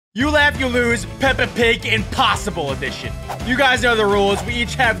You laugh, you lose. Peppa Pig Impossible Edition. You guys know the rules. We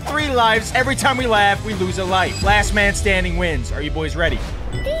each have 3 lives. Every time we laugh, we lose a life. Last man standing wins. Are you boys ready?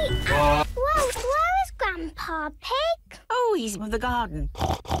 Whoa, where is Grandpa Pig? Oh, he's in the garden.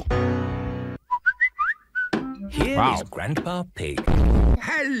 Here is Grandpa Pig.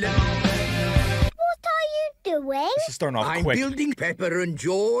 Hello. What are you doing? This is starting off I'm quick. building Peppa and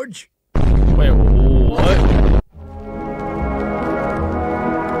George. Wait, what?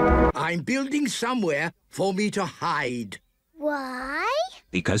 I'm building somewhere for me to hide. Why?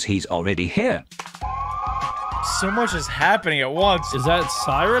 Because he's already here. So much is happening at once. Is that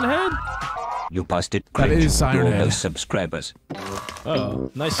Siren Head? You busted That Cringe. is Siren You're Head. those subscribers. Oh,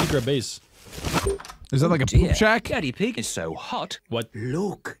 nice secret base. Is that like a poop shack? Daddy Pig is so hot. What?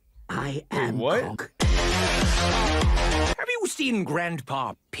 Look, I am What? Conk. Have you seen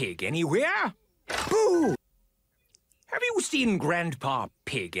Grandpa Pig anywhere? Boo! Have you seen Grandpa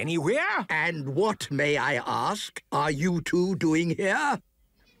Pig anywhere? And what, may I ask, are you two doing here?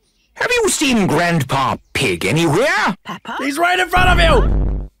 Have you seen Grandpa Pig anywhere? Peppa? He's right in front of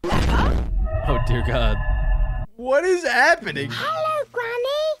you! Peppa? Oh, dear God. What is happening? Hello,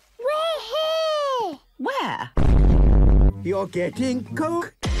 Granny. We're here. Where? You're getting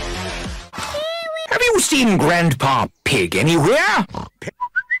Coke? Have you seen Grandpa Pig anywhere?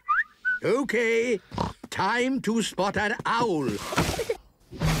 Okay, time to spot an owl.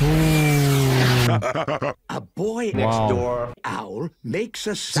 A boy next door owl makes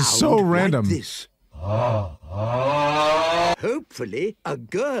a sound so random. like this. Hopefully, a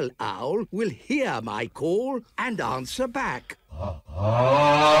girl owl will hear my call and answer back.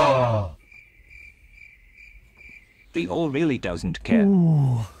 The owl really doesn't care.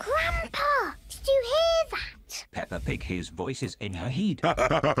 Grandpa, did you hear that? Peppa Pig hears voices in her head.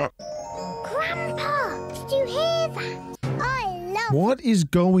 Grandpa, did you hear that? I love What is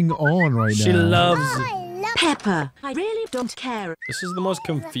going on right now? She loves it. I love Peppa, I really don't care. This is the most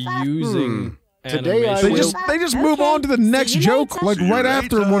confusing Today I animation. They just move on to the next you joke, later. like right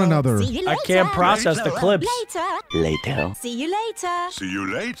after one another. See you I later. can't process the clips. Later. See you later. See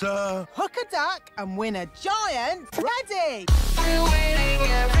you later. Hook a duck and win a giant. Ready?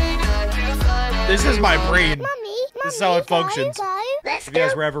 This is my brain. Mummy, This is how it go, functions. Go. Let's If you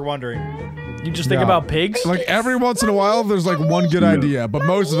guys go. were ever wondering. You just think Yeah. about pigs? Like every once in a while, there's like one good idea, but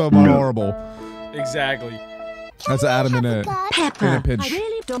most of them are horrible. Exactly. That's Adam in it. Peppa, In a pinch. I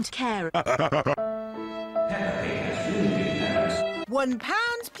really don't care. £1,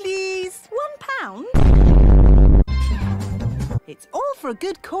 please. £1? It's all for a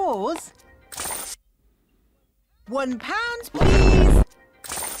good cause. £1, please.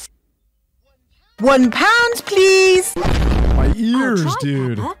 £1, please. My I'll ears, try,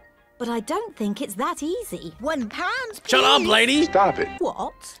 dude. Peppa, but I don't think it's that easy. £1, please. Shut up, lady! Stop it.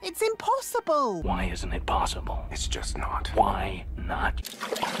 What? It's impossible. Why isn't it possible? It's just not. Why not?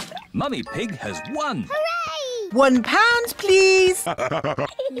 Mummy Pig has won. Hooray! £1, please.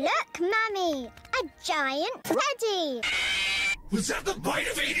 Look, Mummy, a giant teddy. Was that the bite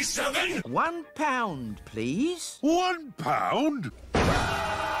of 87? £1, please. £1?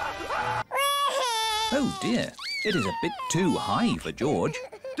 Oh dear, it is a bit too high for George.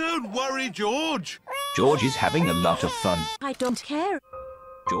 Don't worry, George. George is having a lot of fun. I don't care.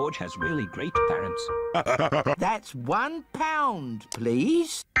 George has really great parents. That's £1,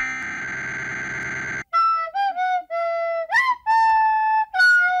 please.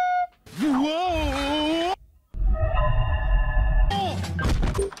 Whoa!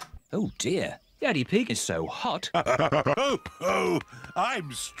 Oh dear, Daddy Pig is so hot. Oh,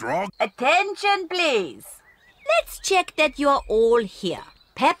 I'm strong. Attention, please. Let's check that you're all here.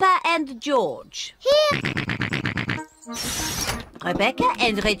 Peppa and George. Here. Rebecca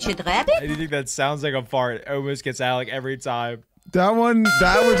and Richard Rabbit. Anything that sounds like a fart almost gets Alec every time. That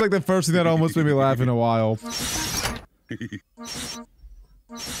was like the first thing that almost made me laugh in a while.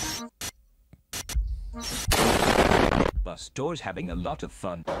 Bus Door's having a lot of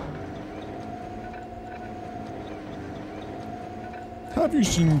fun. Have you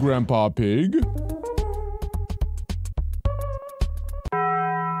seen Grandpa Pig?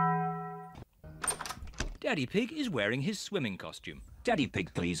 Daddy Pig is wearing his swimming costume. Daddy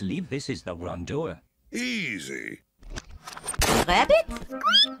Pig, please leave. This is the run door. Easy. Rabbit.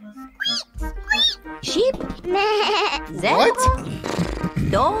 Sheep. Meh. Zebra.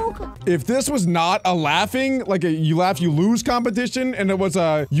 dog. If this was not a laughing, like a you laugh, you lose competition, and it was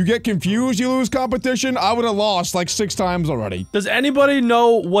a you get confused, you lose competition, I would have lost like 6 times already. Does anybody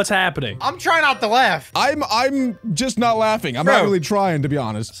know what's happening? I'm trying not to laugh. I'm just not laughing. I'm not really trying, to be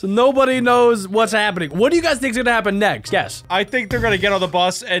honest. So nobody knows what's happening. What do you guys think is gonna happen next? Yes. I think they're gonna get on the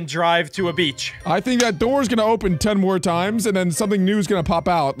bus and drive to a beach. I think that door's gonna open 10 more times, and then something new is gonna pop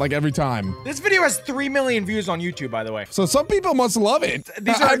out like every time. This video has 3 million views on YouTube, by the way. So some people must love it.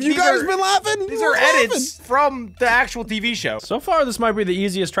 Have you guys been laughing? These are edits from the actual TV show. So far, this might be the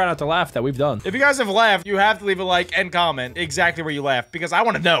easiest try not to laugh that we've done. If you guys have laughed, you have to leave a like and comment exactly where you laughed, because I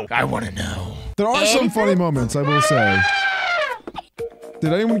want to know. I want to know. There are some funny moments, I will say.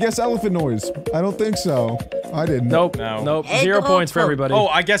 Did anyone guess elephant noise? I don't think so. I didn't. Nope. No. Nope. 0 points for everybody. Oh,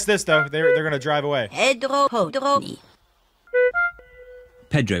 I guess this though. They're gonna drive away. Pedro Pony.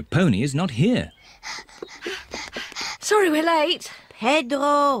 Pedro Pony is not here. Sorry we're late.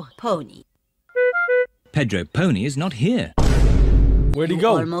 Pedro Pony. Pedro Pony is not here. Where'd he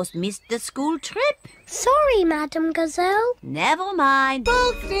go? Almost missed the school trip. Sorry, Madam Gazelle. Never mind.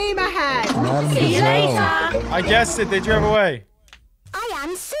 Full steam ahead. See you later. I guessed it. They drove away. I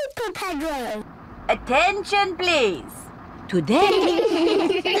am Super Pedro. Attention, please. Today.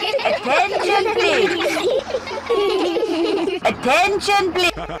 Attention, please. Attention,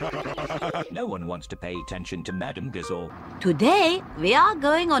 please. No one wants to pay attention to Madame Gazelle. Today, we are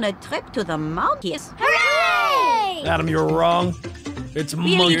going on a trip to the mountains. Hooray! Adam, you're wrong. It's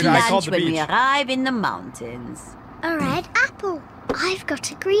We'll monkey. eat I called lunch the when we beach. arrive in the mountains. A red apple. I've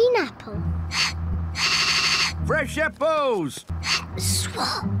got a green apple. Fresh apples!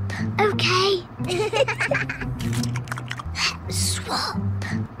 Swap. Okay. Swap.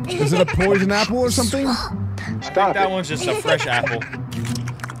 Is it a poison apple or something? I think that one's just a fresh apple.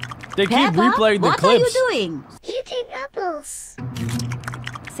 They keep Peppa, replaying the what clips. are you doing? Eating apples.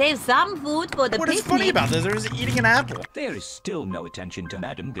 Save some food for the What picnic. is funny about this? They're just eating an apple. There is still no attention to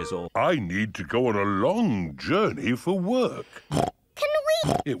Madame Gazelle. I need to go on a long journey for work. Can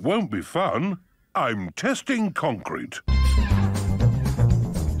we? It won't be fun. I'm testing concrete.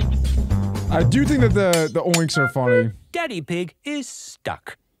 I do think that the oinks are funny. Daddy Pig is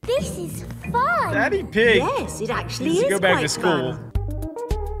stuck. This is fun. Daddy Pig Yes, it actually needs is to go back quite to school. fun.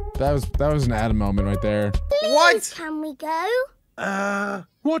 That was an Adam moment right there. Please, What? can we go?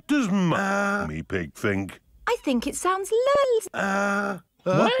 What does Mummy Pig think? I think it sounds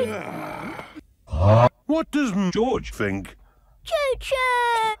What does George. think?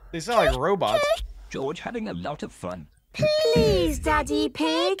 Choo-choo. They sound like robots. George having a lot of fun. Please, Daddy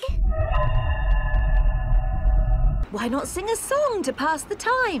Pig. Why not sing a song to pass the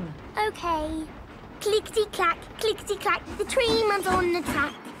time? Okay. Clickety-clack, clickety-clack, the train runs on the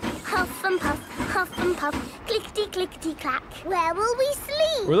track. Huff and puff, clickety-clickety-clack. Where will we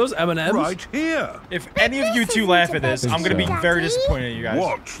sleep? Were those M&Ms? Right here. If any of you two laugh at this, I'm gonna be very disappointed in you guys.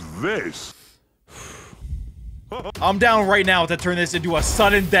 Watch this. I'm down right now to turn this into a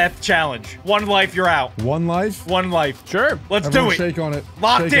sudden death challenge. 1 life, you're out. 1 life? 1 life. Sure. Let's Everyone do it. shake on it.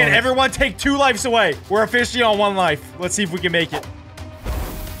 Locked Shake in. on it. Everyone take 2 lives away. We're officially on 1 life. Let's see if we can make it.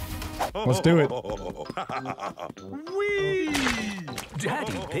 Let's do it.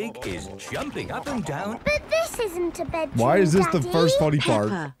 Daddy Pig is jumping up and down. But this isn't a bedroom, Why is this the Daddy. first funny part?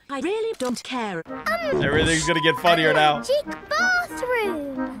 Peppa, I really don't care. Everything's gonna get funnier now. Magic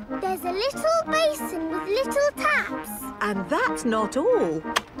bathroom. There's a little basin with little taps. And that's not all.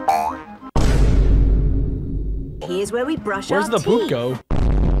 Here's where we brush Where's our the poop teeth. go?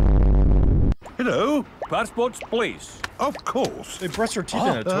 Hello? Passports, please. Of course. They brush their teeth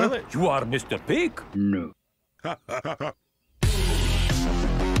in a toilet. You are Mr. Pig? No.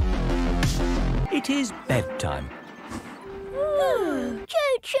 It is bedtime.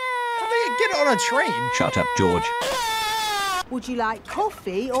 Choo-choo. They get on a train. Shut up, George. Would you like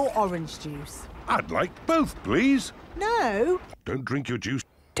coffee or orange juice? I'd like both, please. No. Don't drink your juice.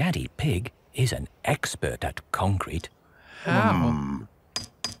 Daddy Pig is an expert at concrete. How?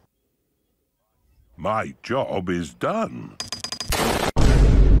 My job is done.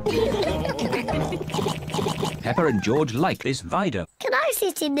 Peppa and George like this Vida. Can I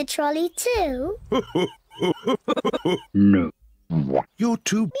sit in the trolley too? No. You're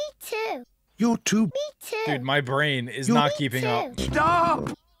too... Me too. You're too... Me too. Dude, my brain is not keeping up. Stop!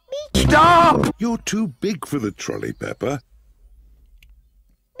 Stop! You're too big for the trolley, Peppa.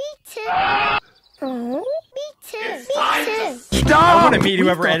 Me too. Oh, me too. Me too. I want to meet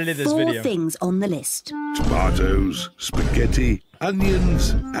whoever We've got edited this 4 video. things on the list. Tomatoes, spaghetti,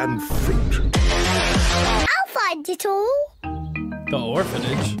 onions, and fruit. I'll find it all. The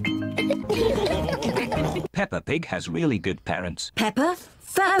orphanage. Peppa Pig has really good parents. Peppa,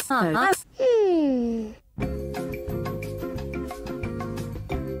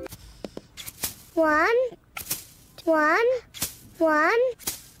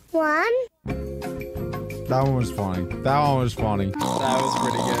 One. That one was funny. That one was funny. That was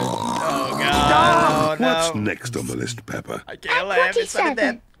pretty good. Oh, God. Oh, no. What's next on the list, Peppa? I can't laugh. It's sudden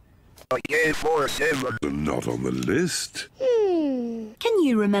death. Not on the list. Can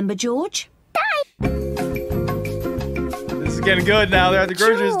you remember George? This is getting good now. They're at the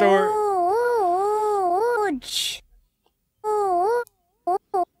grocery store.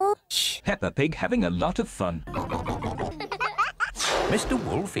 Peppa Pig having a lot of fun. Mr.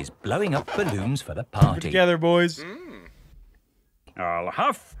 Wolf is blowing up balloons for the Put party. together, boys. I'll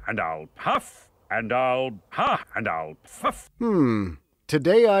huff and I'll puff and I'll ha and I'll puff.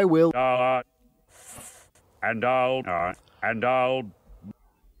 Today I will. And I'll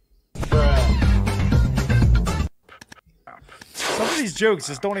Some of these jokes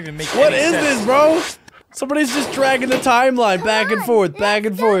just don't even make What any is sense. this, bro? Somebody's just dragging the timeline back and forth, back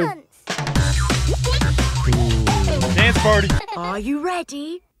and forth. Dance party. Are you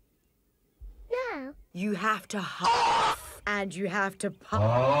ready? No. You have to huff and you have to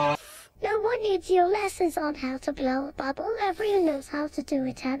puff. No one needs your lessons on how to blow a bubble. Everyone knows how to do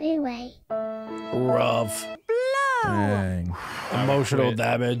it anyway. Rough. Dang. Emotional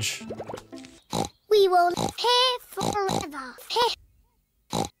damage. We will live here forever.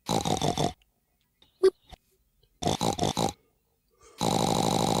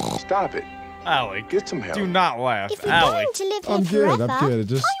 Stop it. Alec, Get some help. do not laugh. If we're Alec. going to live here I'm good. forever, I'm good. It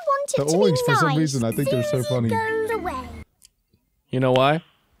just I want it the to oinks be for some nice. reason. I think they're so funny. Goes away. You know why?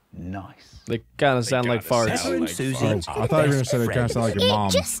 Nice. They kind of sound like farts. Peppa and Susie I are thought you were gonna say they kind of sound like your It mom.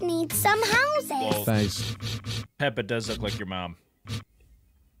 just needs some houses. Thanks. Peppa does look like your mom.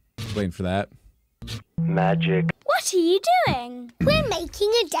 Waiting for that. What are you doing? We're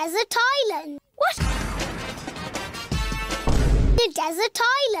making a desert island. What? A desert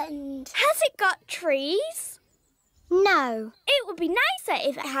island. Has it got trees? No. It would be nicer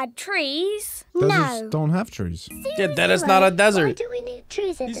if it had trees. Deserts don't have trees. Yeah, that is not a Why desert. do we need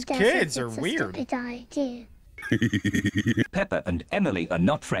trees in These the desert? kids are It's a weird. stupid idea. Peppa and Emily are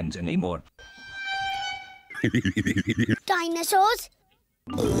not friends anymore. Dinosaurs.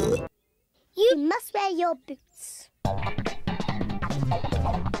 You must wear your boots.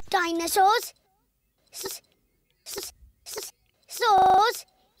 Dinosaurs. Saws.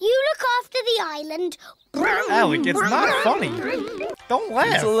 You look after the island. Alec, it's not funny. Don't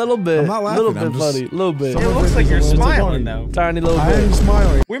laugh. It's a little bit. I'm not laughing, little bit I'm just- funny. A little bit. It looks like you're It's a little smiling, funny. though. Tiny little I am bit.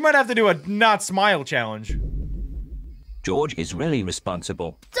 smiling. We might have to do a not smile challenge. George is really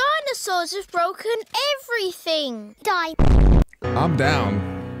responsible. Dinosaurs have broken everything. I'm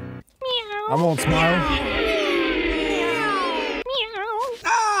down. I won't smile.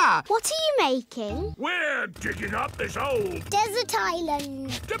 What are you making? we're digging up this old Desert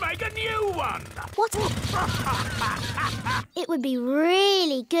island. to make a new one. What? It would be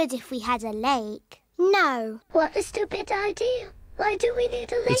really good if we had a lake. No. What a stupid idea. Why do we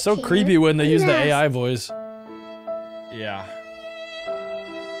need a lake? It's so creepy when they use the AI voice. Yeah.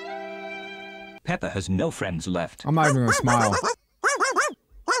 Peppa has no friends left. I'm not even gonna smile.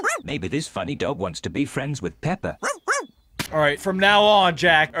 Maybe this funny dog wants to be friends with Peppa. All right, from now on,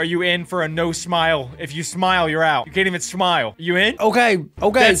 Jack, are you in for a no smile? If you smile, you're out. You can't even smile. You in? Okay,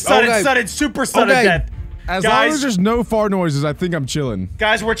 okay, That's sudden, okay. super sudden Okay. death. As long as Guys, there's no fart noises, I think I'm chilling.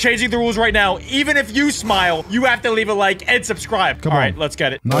 guys, we're changing the rules right now. Even if you smile, you have to leave a like and subscribe. Come All on. right, let's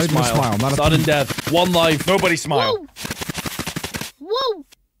get it. Not even a smile. Not a Sudden death. One life. Nobody smile. Whoa.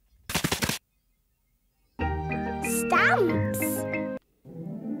 Stamps.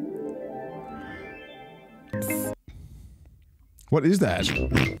 What is that?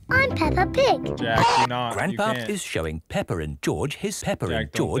 I'm Peppa Pig. Jack, do not. Grandpa you can't. is showing Peppa and George his Peppa Jack,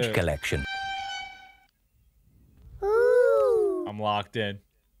 and don't George do it. collection. Ooh. I'm locked in.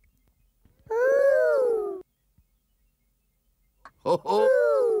 Ooh.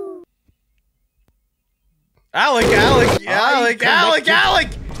 Ooh. Alec!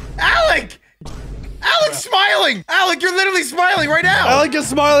 Alec's smiling! Alec, you're literally smiling right now! Alec is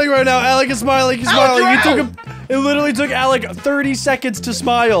smiling right now. Alec is smiling. He's Alec, smiling. you're It took him. It literally took Alec 30 seconds to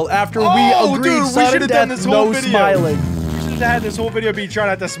smile after Oh, we agreed. dude, we sudden should've done death, this whole no video. smiling. You should have had this whole video be trying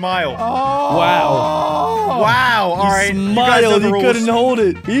not to smile. Wow. Wow, alright. He You guys know smiled. the He rules. couldn't hold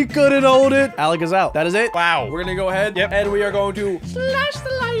it. He couldn't hold it. Alec is out. That is it. Wow. We're gonna go ahead. Yep. And we are going to slash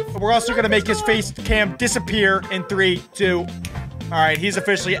the life. We're also gonna make his face cam disappear in 3, 2. Alright, he's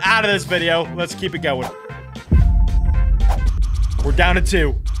officially out of this video. Let's keep it going. We're down to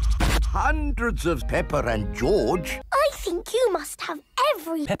 2. Hundreds of Peppa and George. I think you must have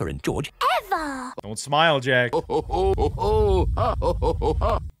every Peppa and George. ever. Don't smile, Jack.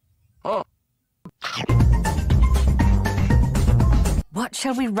 What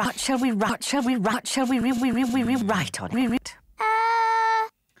shall we write? Shall we write? Shall we write? Shall we write on?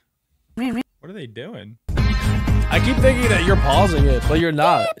 What are they doing? I keep thinking that you're pausing it, but you're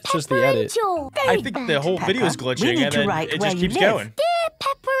not. It's just the edit. I think the whole video is glitching and then it just keeps going. Dear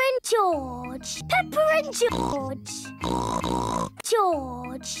Peppa and George. Peppa and George.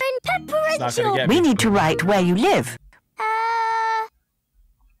 George. And Peppa and It's not gonna George. get me. We need to write where you live.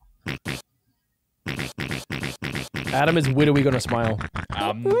 Adam is widowy gonna smile.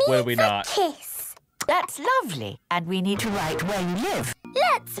 What are we not? Kiss. That's lovely. And we need to write where you live.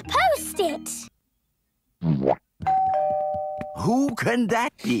 Let's post it. Who can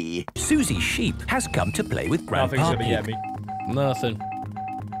that be? Susie Sheep has come to play with Nothing's Grandpa gonna get Pig. me. Nothing.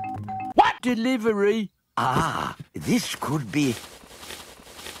 What delivery? Ah, this could be...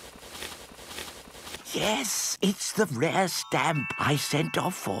 Yes, it's the rare stamp I sent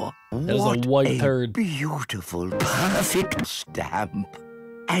off for. That is a white turd. Beautiful, perfect stamp.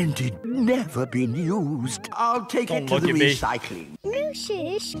 And it never been used. I'll take Don't it to look the at me. recycling. New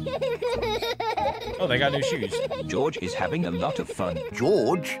shoes. Oh, they got new shoes. George is having a lot of fun.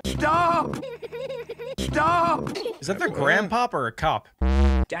 George, stop! Stop! Is that their grandpop or a cop?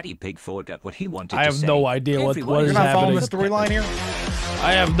 Daddy Pig forgot what he wanted I to have say. no idea what Everyone is You're not following happening. the storyline here?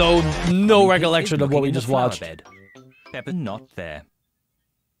 I have no Mummy Pig recollection is of what we looking in the just flower watched. bed. Peppa not there.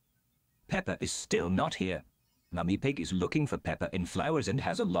 Peppa is still not here. Mummy Pig is looking for Peppa in flowers and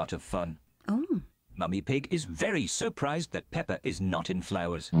has a lot of fun. Oh. Mummy Pig is very surprised that Peppa is not in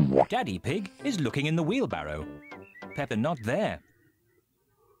flowers. Daddy Pig is looking in the wheelbarrow. Peppa not there.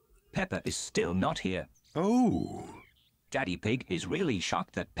 Peppa is still not here. Oh, Daddy Pig is really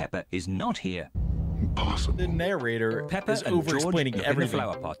shocked that Peppa is not here. impossible. The narrator Peppa is and George over-explaining look in the everything.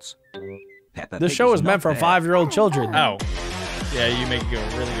 flower pots. Peppa This Pig show is not meant for there. 5-year-old children. Oh. Yeah, you make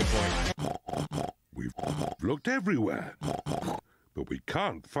a really good point. We've looked everywhere, but we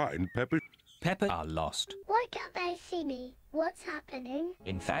can't find Peppa. Peppa are lost. Why can't they see me? What's happening?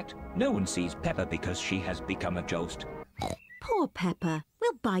 In fact, no one sees Peppa because she has become a ghost. Poor Peppa.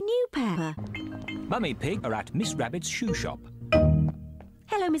 We'll buy new Peppa. Mummy Pig are at Miss Rabbit's shoe shop.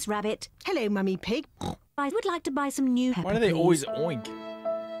 Hello, Miss Rabbit. Hello, Mummy Pig. I would like to buy some new Peppa. Why do they please. always oink?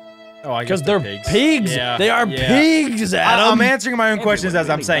 Oh, I guess Because they're pigs. Yeah, They are yeah. pigs, Adam. I'm answering my own questions Everyone as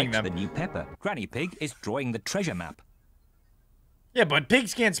I'm really saying likes them. The new Peppa. Granny Pig is drawing the treasure map. Yeah, but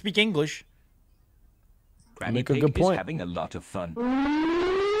pigs can't speak English. Granny Make a Pig good is point. having a lot of fun.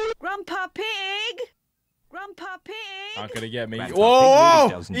 Grandpa Pig! Grandpa Pig! Not gonna get me. Grandpa Whoa, Pig really whoa!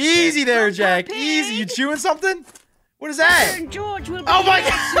 doesn't Easy there, Grandpa Jack. Pig. Easy. You chewing something? What is that? And George will Oh be my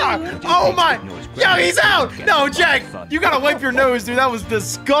here god! soon. Oh my! Ignores Yo, Granny he's Pig out! and gets No, a lot of Jack! fun. You gotta wipe your nose, dude. That was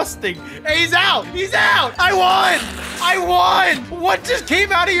disgusting. Hey, he's out! He's out! I won! I won! What just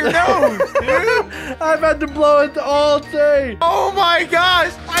came out of your nose, dude? I've had to blow it all day. Oh my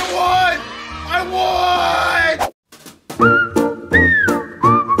gosh! I won! I won!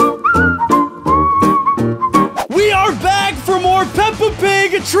 We are back for more Peppa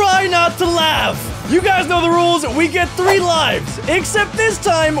Pig Try Not to Laugh. You guys know the rules. We get 3 lives. Except this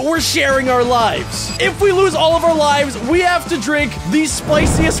time, we're sharing our lives. If we lose all of our lives, we have to drink the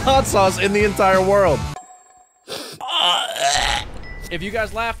spiciest hot sauce in the entire world. If you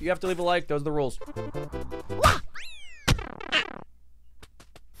guys laugh, you have to leave a like. Those are the rules.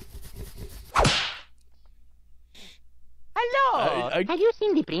 Hello! Have you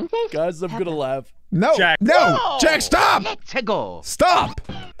seen the princess? Guys, I'm gonna laugh. No, Jack. no, Jack, stop! Let's go! Stop!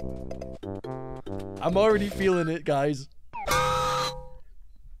 I'm already feeling it, guys.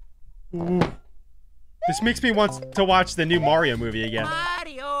 This makes me want to watch the new Mario movie again.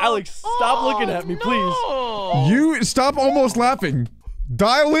 Alex, stop looking at me, please. You stop almost laughing.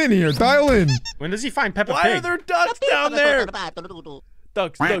 Dial in here, dial in. When does he find Peppa Why Pig? are there ducks down there?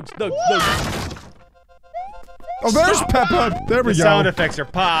 Ducks, ducks, ducks, ducks. Oh, there's Peppa. There we The go. sound effects are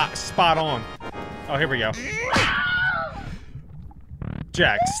spot on. Oh, here we go.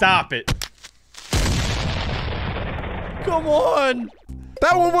 Jack, stop it. Come on.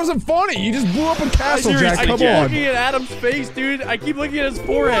 That one wasn't funny. You just blew up a castle, Jack. Seriously, I Come keep on. looking at Adam's face, dude. I keep looking at his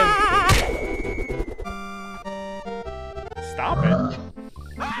forehead. Stop it.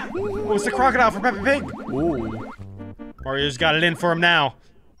 Oh, it's the crocodile from Peppa Pig. Ooh. Mario's got it in for him now.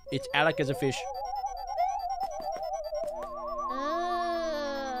 It's Alec as a fish.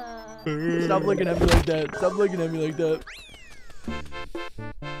 Stop looking at me like that. Stop looking at me like that.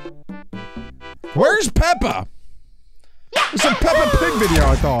 Where's Peppa? It's a Peppa Pig video,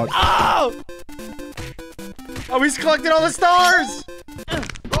 I thought. Oh! Oh, he's collecting all the stars.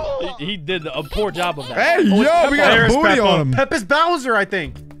 He did a poor job of that. Hey, yo, we got a There's booty Peppa. on him. Peppa's Bowser, I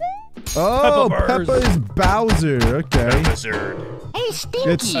think. Oh, Peppa Peppa is Bowser. Okay. Bowser. Hey, Stinky.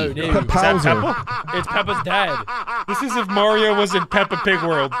 It's Oh, dude. Is that Bowser. Peppa? It's Peppa's dad. This is if Mario was in Peppa Pig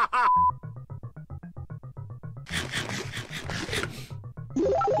World.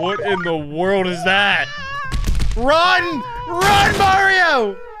 What in the world is that? Run! Run,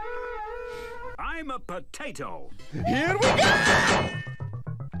 Mario! I'm a potato. Here we go!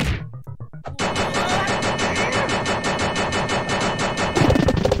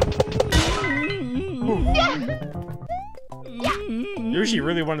 Yoshi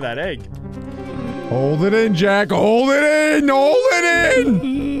really wanted that egg. Hold it in, Jack. Hold it in. Hold it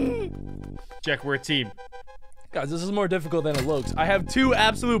in. Jack, we're a team. Guys, this is more difficult than it looks. I have two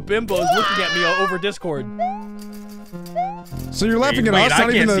absolute bimbos looking at me over Discord. So you're laughing at Wait, us?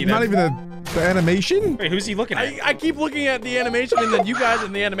 I can't see Not that. even the animation? Wait, who's he looking at? I keep looking at the animation, and then you guys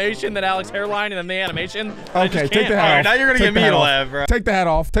in the animation, then Alex hairline, and then the animation. Okay, take the hat Alright, off. now you're gonna Take get the me hat to off. laugh, bro. Take the hat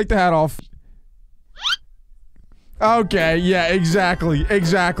off. Take the hat off. Okay, yeah, exactly.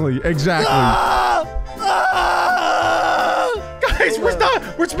 Guys,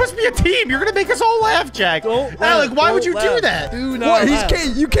 we're supposed to be a team. You're gonna make us all laugh, Jack. Alec, why would you do that? Do not What?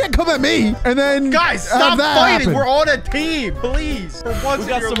 laugh. You can't come at me and then Guys, have stop that fighting. happen. We're on a team, please. For once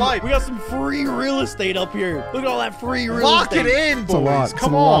in your life. We got some free real estate up here. Look at all that free real Lock estate. it in, boys. It's a lot. Come it's a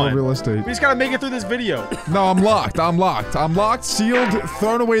lot on. of real estate. We just gotta make it through this video. No, I'm locked. I'm locked. Sealed.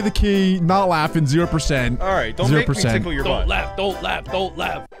 Thrown away the key. Not laughing. 0%. All right, don't make me 0%. tickle your butt. Don't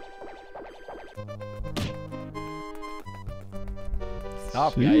laugh.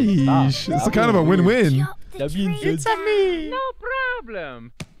 Stop, guys. Sheesh. Stop. It's a kind of a win-win. That means It's a me. No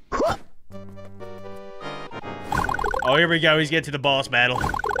problem. Oh, here we go. He's getting to the boss battle.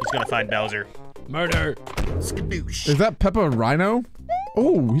 He's gonna find Bowser. murder. Skadoosh. Is that Peppa Rhino?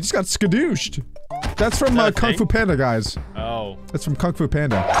 Oh, he just got skadooshed. That's from that a Kung thing? Fu Panda, guys. Oh. That's from Kung Fu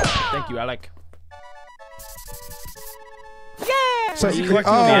Panda. Thank you, Alec. So, What's he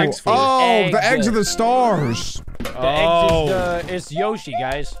collecting all the eggs for? the eggs of the stars. The eggs is Yoshi,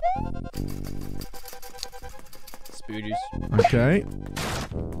 guys. Spoodies. Okay.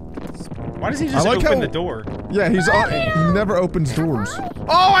 Why does he just I like open how- the door? Yeah, he never opens doors.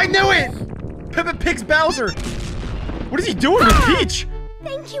 Oh, I knew it! Peppa Pig's Bowser. What is he doing with Peach?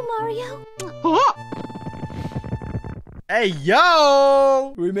 Thank you, Mario. Hey,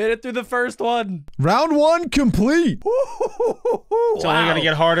 yo! We made it through the first one. Round 1 complete. It's only gonna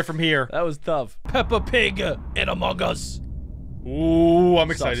get harder from here. That was tough. Peppa Pig in Among Us. Ooh, I'm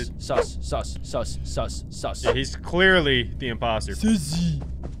excited. Sus. Yeah, he's clearly the imposter. Sussy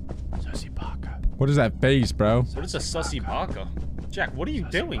Baka. What is that face, bro? What is a sussy baka? Jack, what are you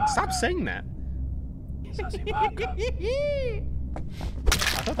doing? Stop saying that. Sussy Baka.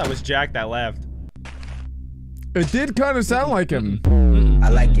 I thought that was Jack that laughed. It did kind of sound like him. I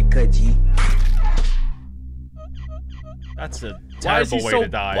like it, Kudgy. That's a Why is he terrible way so to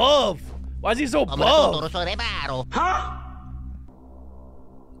die. buff? Why is he so buff? Huh?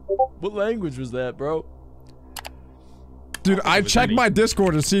 What language was that, bro? Dude, I checked my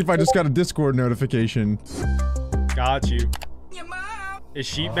Discord to see if I just got a Discord notification. Got you. Is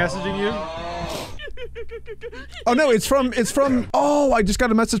Sheep messaging you? Oh no, it's from oh, I just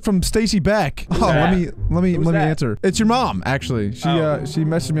got a message from Stacy Beck. Oh, that? let me that? answer. It's your mom, actually. She Oh. she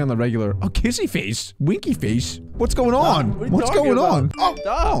messaged me on the regular. Oh, kissy face, winky face. What's going on? What are you What's talking going on? about?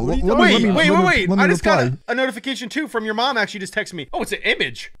 Oh, What are you let talking me- about? wait. let me I just got reply. a notification too from your mom actually just texted me. Oh, it's an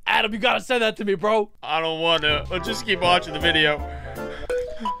image. Adam, you gotta send that to me, bro. I don't want to. Let's just keep watching the video.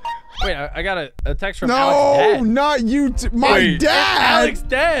 Wait, I got a text from No, Alex's dad. not you. My Wait. dad. Alex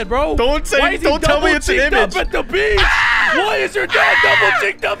dad, bro. Don't say- Why is he don't tell me it's an double-cheeked image. Up at the beach? Why is your dad double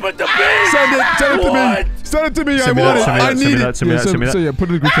cheeked up at the beach? Send it to What? me. Send it to me. I Send me want that, it. send me I that, need send me it. that, send me Yeah, that, send me so yeah, put it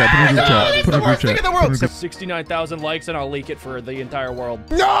in the group chat. Put it in the group chat. It's Put it the in the group worst thing chat. in the Put it in world. the group- 69,000 likes and I'll leak it for the entire world.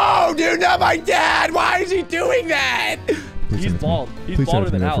 No, dude, not my dad. Why is he doing that? Please He's send it to me. bald. He's Please send balder it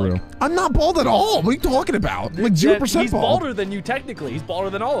to me, than though, for Alec. real. I'm not bald at all. What are you talking about? Like 0% He's bald. balder than you technically. He's balder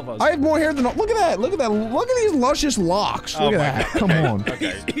than all of us. I have more hair than. Look at that. Look at that. Look at these luscious locks. Look Oh at my that. God. Come on.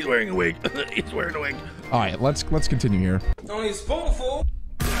 Okay. He's wearing a wig. He's wearing a wig. All right, let's continue here. Only a spoonful.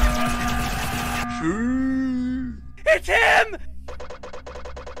 It's him!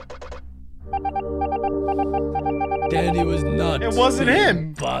 Danny was nuts. It wasn't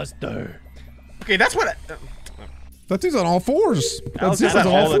him. Buster. Okay, that's what. That dude's on all fours. Alex That's does that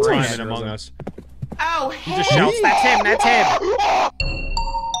on all the fours. time in Among Us. Oh, He just shouts, "That's him! That's him!"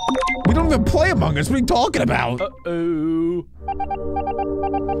 We don't even play Among Us. What are you talking about? Uh-oh.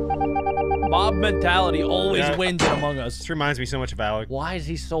 mob mentality always wins in Among Us. This reminds me so much of Alec. Why is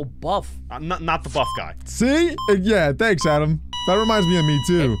he so buff? Not the buff guy. See? Yeah, thanks, Adam. That reminds me of me,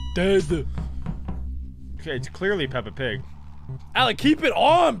 too. Dead. Okay, it's clearly Peppa Pig. Alec, keep it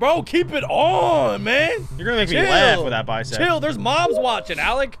on, bro. Keep it on, man. You're gonna make me laugh with that bicep. Chill, there's moms watching,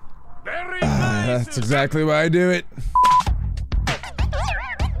 Alec. That's exactly why I do it.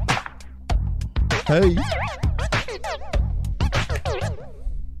 Hey.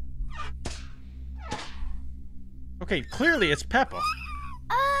 Okay, clearly it's Peppa.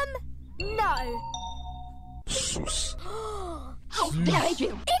 No. Oh,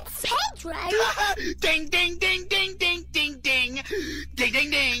 Pedro. It's Pedro. Ding, ding, ding, ding, ding, ding, ding. Ding,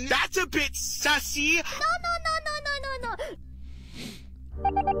 ding, ding. That's a bit sussy. No.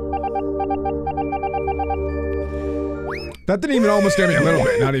 That didn't even almost scare me a little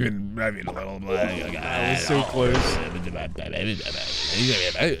bit. Not even a little bit. That was so close.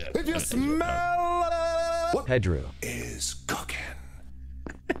 If you smell Pedro is cooking.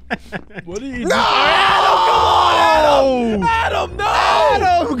 What are you doing? No! Adam, no!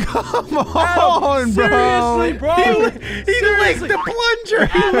 Adam, come on, bro. Seriously, bro. He licked the plunger.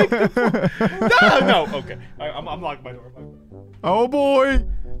 No. Okay. I'm locking my door. Oh boy.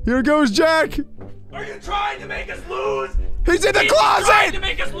 Here goes Jack. Are you trying to make us lose? He's in the closet! Trying to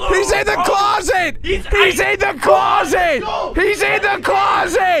make us lose, He's in the closet! He's in the closet! He's in the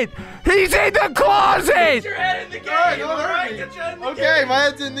closet! He's in the closet! Get your head in the game, alright? Get your head in the game. Okay, my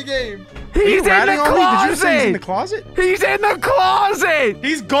head's in the game. He's in the closet! Did you say he's in the closet? He's in the closet!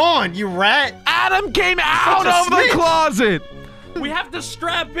 He's gone, you rat! Adam came out of the closet! We have to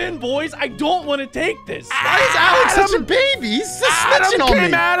strap in, boys. I don't want to take this. Why is Alex such a baby? He's snitching on me. Adam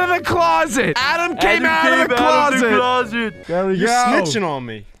came out of the closet! Adam came out of the closet! There we You're go. snitching on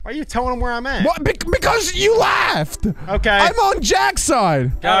me. Why are you telling him where I'm at? What? Because you laughed! Okay. I'm on Jack's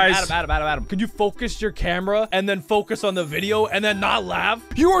side! Guys. Adam. Could you focus your camera and then focus on the video and then not laugh?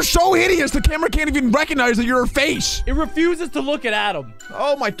 You are so hideous, the camera can't even recognize that you're a face! It refuses to look at Adam.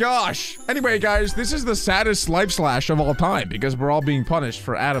 Oh my gosh. Anyway, guys, this is the saddest life slash of all time because we're all being punished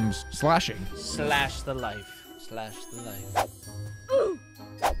for Adam's slashing. Slash the life.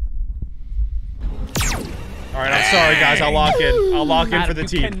 Alright, I'm sorry, guys. I'll lock in. I'll lock in Adam, for the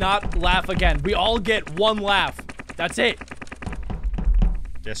team. You cannot laugh again. We all get one laugh. That's it.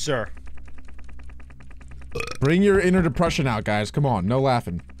 Yes, sir. Bring your inner depression out, guys. Come on, no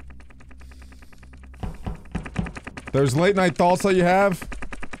laughing. Those late night thoughts that you have,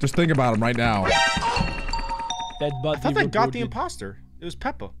 just think about them right now. Dead I thought they got the imposter. It was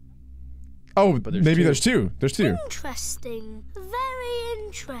Peppa. Oh, maybe there's two. There's two. Interesting. Very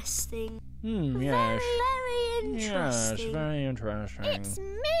interesting. Yes. Very interesting. Yes, very interesting. It's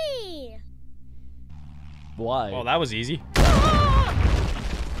me. Why? Well, that was easy.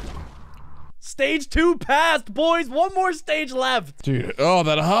 Stage 2 passed, boys. One more stage left. Dude, oh,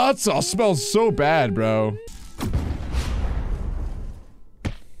 that hot sauce smells so bad, bro.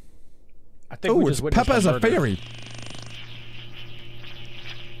 I think Oh, it's Peppa as a fairy.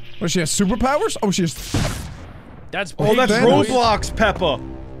 What, she has superpowers? Oh, she has... That's Oh, that's Thanos. Roblox, Peppa.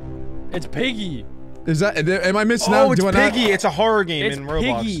 It's Piggy. Is that... Am I missing out? Oh, it's Do I not- Piggy. It's a horror game It's in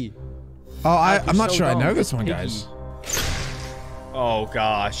Roblox. Piggy. Oh, I'm not so sure I dumb. know It's this one, Piggy. guys. Oh,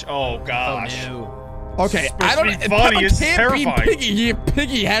 gosh. Oh, gosh. Oh, no. Okay, It's I supposed don't... to be funny. Peppa It's can't terrifying. be Piggy. Yeah,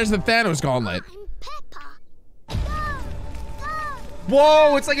 Piggy has the Thanos gauntlet. I'm Peppa.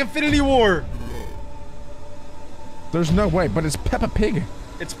 Whoa, it's like Infinity War. There's no way, but it's Peppa Pig.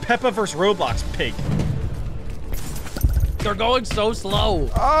 It's Peppa versus Roblox Pig. They're going so slow.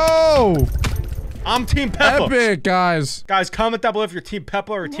 Oh! I'm Team Peppa. Epic, guys. Guys, comment down below if you're Team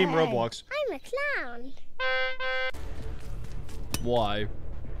Peppa or Team Roblox. I'm a clown. Why?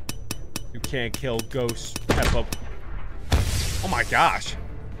 You can't kill ghosts, Peppa. Oh my gosh.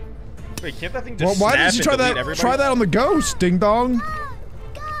 Wait, can't that thing Well, just why snap did you and try delete that? everybody? Try that on the ghost, ding dong.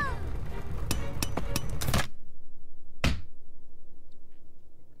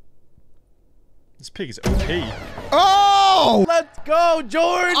 This pig is OP. Oh! Let's go,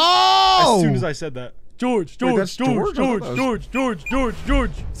 George! Oh! As soon as I said that. George. Wait, that's George? I thought that was-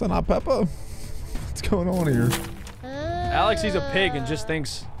 Is that not Peppa? What's going on here? Alex sees a pig and just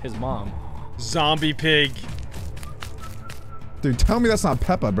thinks his mom. Zombie pig. Dude, tell me that's not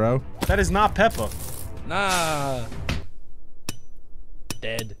Peppa, bro. That is not Peppa. Nah.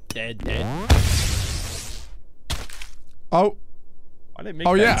 Dead. Why Oh. did it make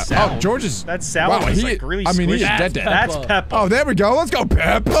Oh that yeah. sound? Oh, George is. That sound wow, was he, like really I mean, he's squishy. dead. That's Peppa. Oh, there we go. Let's go,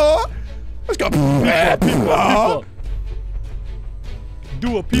 Peppa. Let's go, Peppa.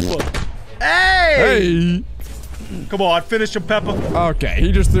 Do a people. Hey! Hey. Come on, finish him, Peppa. Okay,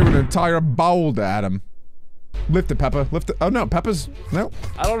 he just threw an entire bowl at him. Lift it, Peppa. Lift it. Oh no, Peppa's no.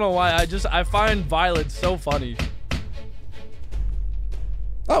 I don't know why. I find violence so funny.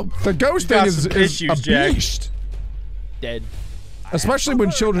 Oh, the ghost thing is issues, a Jack. beast. Dead. Especially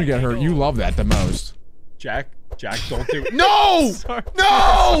when children get hurt. You love that the most. Jack, don't do it. No!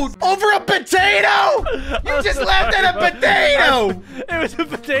 No! Over a potato! You just laughed at a potato! It was a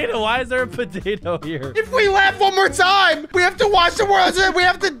potato. Why is there a potato here? If we laugh one more time, we have to watch the world's. We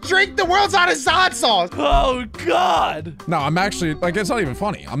have to drink the world's hottest hot sauce. Oh God! No, I'm actually like it's not even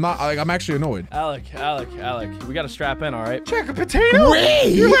funny. I'm not. Like, I'm actually annoyed. Alec, we gotta strap in, all right? Jack, a potato?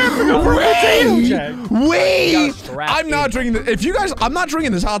 You're laughing over a potato, Jack. I'm not drinking this. If you guys, I'm not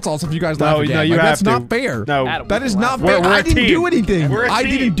drinking this hot sauce. If you guys laugh again, no, you like, have that's to. not fair. No, Adam, that is not fair. We're I a didn't team. do anything. We're a I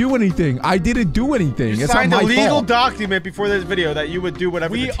team. didn't do anything. I didn't do anything. You It's signed not a my legal fault. document before this video that you would do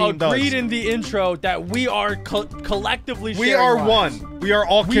whatever the team does. We agreed in the intro that we are collectively We sharing are lives. one. We are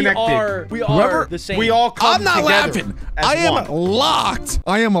all connected. We are the same. We all come I'm not together laughing. as I am one. locked.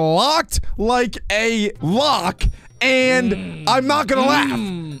 I am locked like a lock, and I'm not gonna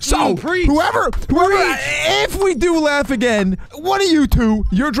laugh. So whoever, if we do laugh again, one of you two,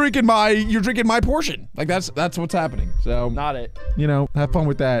 you're drinking my portion. Like that's what's happening. So Not it. you know, have fun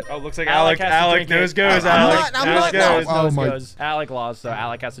with that. Oh, looks like Alec has to Alec drink nose it. goes. I'm Alec not- nose goes. Oh Nose my- goes. Alec lost, so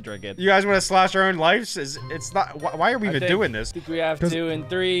Alec has to drink it. You guys want to slash our own lives? It's not. Why are we even doing this? I think we have to in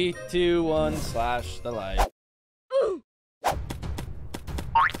 3, 2, 1, slash the light.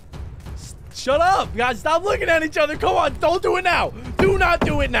 Shut up, guys! Stop looking at each other. Come on, don't do it now. Do not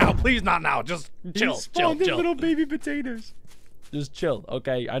do it now. Please, not now. Just chill, chill. Little baby potatoes. Just chill,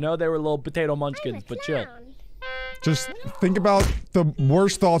 okay? I know they were little potato munchkins, but chill. Just think about the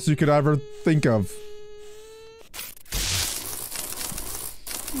worst thoughts you could ever think of.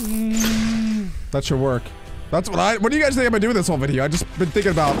 That should work. That's what do you guys think I've been doing this whole video? I've just been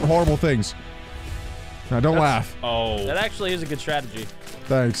thinking about horrible things. Now don't laugh. Oh. That actually is a good strategy.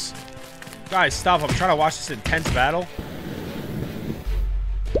 Thanks. Guys, stop. I'm trying to watch this intense battle.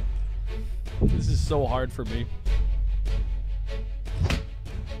 This is so hard for me.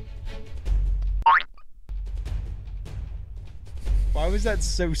 Why was that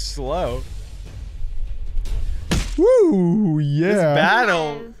so slow? Woo, yeah. This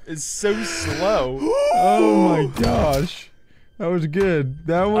battle is so slow. Oh my gosh. That was good.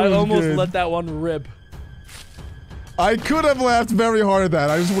 That was I almost good. let that one rip. I could have laughed very hard at that.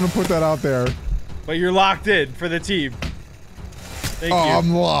 I just want to put that out there. But you're locked in for the team. Thank you.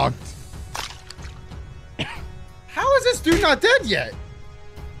 I'm locked. How is this dude not dead yet?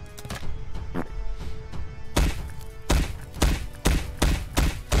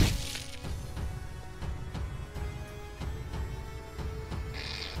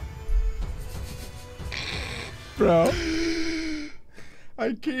 Bro.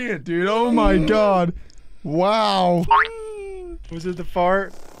 I can't, dude. Oh my god. Wow. Was it the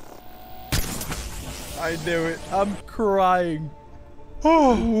fart? I knew it. I'm crying.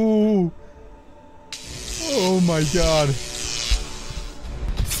 Oh. Oh my god.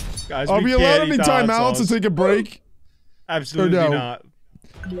 Guys, Are we allowed any timeouts to take a break? Absolutely no? not.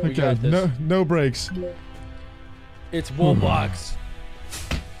 Okay, no breaks. It's Woolbox.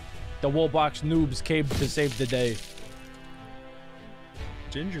 The Woolbox noobs came to save the day.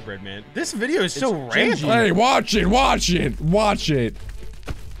 Gingerbread man. This video is so random. Hey, watch it, watch it, watch it.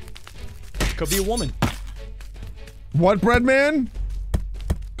 Could be a woman. What, bread man?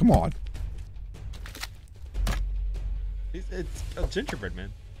 Come on. It's a gingerbread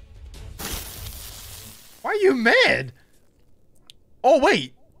man. Why are you mad? Oh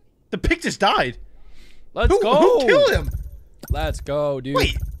wait, the pig just died. Let's go. Who killed him? Let's go, dude.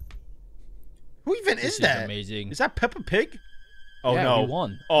 Wait. Who even This is that? is amazing. Is that Peppa Pig? Oh Yeah, no. we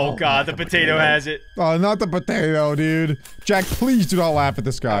won. Oh god, the potato has it. Oh, not the potato, dude. Jack, please do not laugh at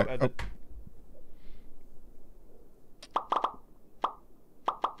this guy. Oh.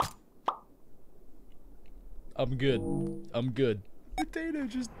 I'm good. I'm good. Potato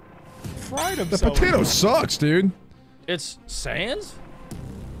just fried The himself. potato sucks, dude. It's Sans?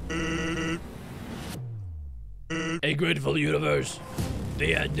 A grateful universe.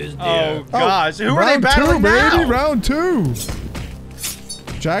 The end is near. Oh gosh, who are they Round battling two, baby. now? Round two.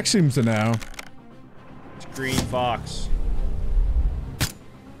 Jack seems to know. It's Green Fox.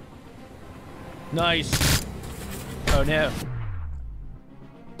 Nice. Oh no.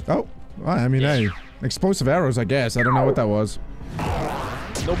 Oh, well, I mean, hey, explosive arrows, I guess. I don't know what that was.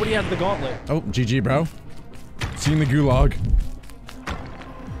 Nobody has the gauntlet. Oh, GG, bro. Seen the gulag.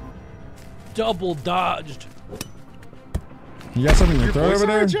 Double dodged. You got something to Your throw voice over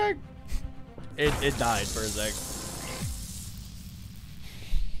there? Jack? It died for a sec.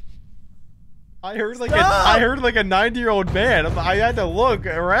 I heard like a 90-year-old man. I had to look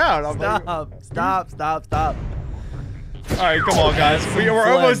around. Stop. All right, come on, guys. We're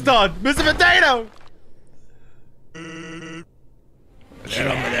almost done. Mr. Potato.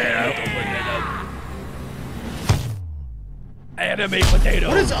 Anime potato.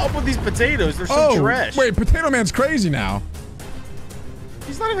 What is up with these potatoes? They're so trash. Wait, Potato Man's crazy now.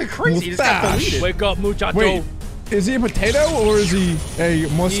 He's not even crazy. He just got deleted. Wake up, muchacho. Wait, is he a potato or is he a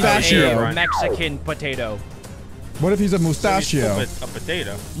mustachio? He's a Mexican potato. What if he's a mustachio? A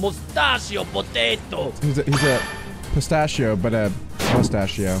potato. Mustachio potato. He's a pistachio, but a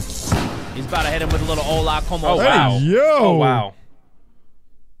mustachio. He's about to hit him with a little hola como. Oh, wow. Hey, yo. Oh, wow.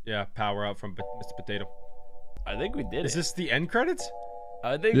 Yeah, power up from Mr. Potato. I think we did it. Is this the end credits?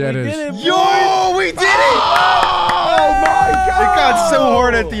 I think we did it. Yo, we did it! Oh my god! It got so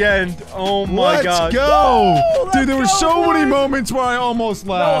hard at the end. Oh my god. Let's go! Dude, there were so many moments where I almost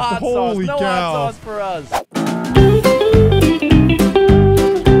No laughed. hot Holy sauce. No cow. hot sauce for us.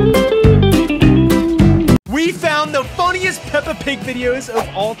 We found the funniest Peppa Pig videos of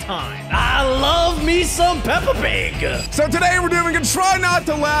all time. I love me some Peppa Pig. So today we're doing a try not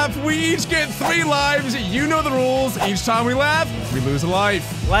to laugh. We each get 3 lives. You know the rules. Each time we laugh, we lose a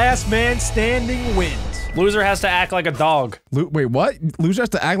life. Last man standing wins. Loser has to act like a dog. Wait, what? Loser has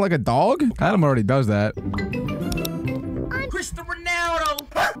to act like a dog? Adam already does that. I'm Cristiano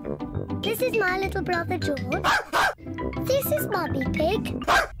Ronaldo. This is my little brother George. This is Mummy Pig.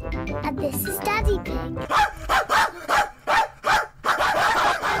 And this is Daddy Pig.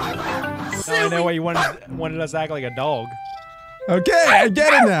 I know why you wanted us to act like a dog. Okay, I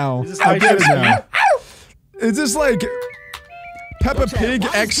get it now. I get it now. Is this like Peppa Pig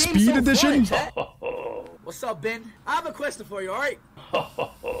X Speed Edition? What's up, Ben? I have a question for you, alright?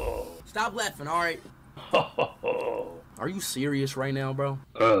 Stop laughing, alright? Are you serious right now, bro?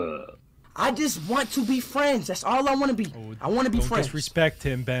 I just want to be friends. That's all I want to be. I want to be Don't friends. disrespect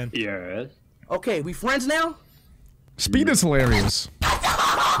him, Ben. Yes. Okay, we friends now? Speed is hilarious.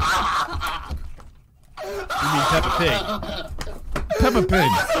 You mean Peppa Pig? Peppa Pig.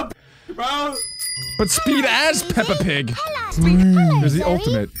 Bro. But Speed as Peppa Pig Hello, is the Zoe.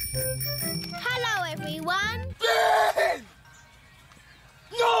 ultimate. Hello, everyone. Ben!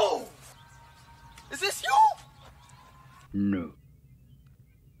 No! Is this you? No.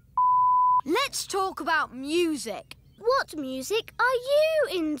 Let's talk about music. What music are you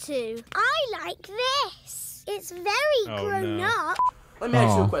into? I like this. It's very grown up. Let me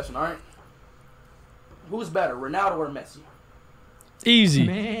ask you a question, alright? Who's better, Ronaldo or Messi? Easy.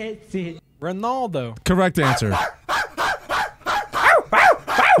 Messi. Ronaldo. Correct answer.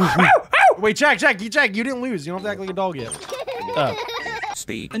 Wait, Jack, you didn't lose. You don't have to act like a dog yet.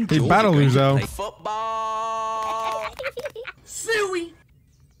 Speed and He's George about to are going lose, though. play Football. Suey.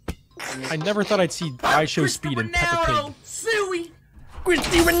 I never thought I'd see I Show Speed and Peppa Pig. Suey.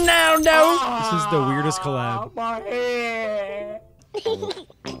 Cristiano Ronaldo. This is the weirdest collab. My head.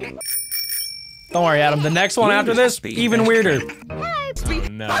 Don't worry, Adam. The next one after this, even weirder. Hello. Oh,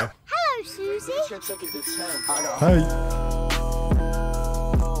 no. Hello, Susie. Hey.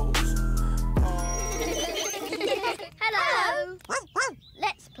 Hello.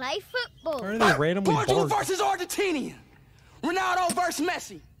 Let's play football. Why are they randomly Portugal barking? versus Argentina. Ronaldo versus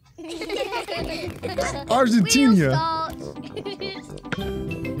Messi. Argentina. We'll start.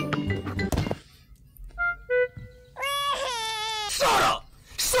 Shut up!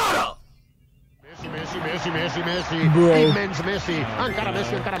 Shut up! Messi. Bro. Immens Messi. Encara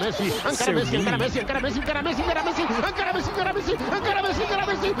Messi, encara Messi. Encara Messi, encara Messi, encara Messi, encara Messi, encara Messi, encara Messi, encara Messi, encara Messi, encara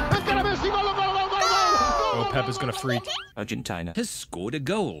Messi, encara Messi, gol, gol, gol, gol, gol. Oh, Peppa's gonna freak. Argentina has scored a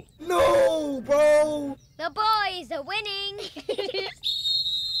goal. No, bro! The boys are winning.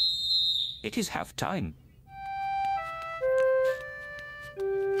 It is half time.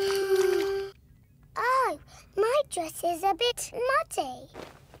 Oh, my dress is a bit muddy.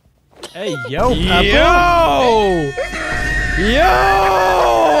 Hey, yo, Peppa.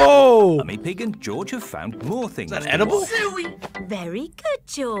 Yo! Mummy Pig and George have found more things. Is that edible? Suey! Very good,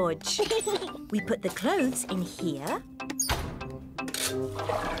 George. We put the clothes in here.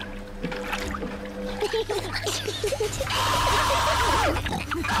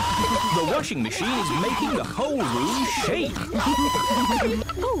 The washing machine is making the whole room shake.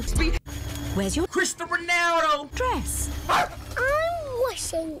 Oh, where's your Cristiano Ronaldo! dress? I'm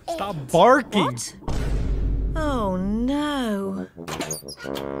washing it. Stop barking. What? Oh, no.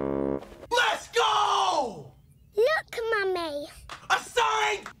 Let's go! Look, Mummy. A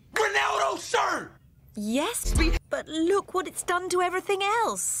signed Ronaldo shirt! Yes, but look what it's done to everything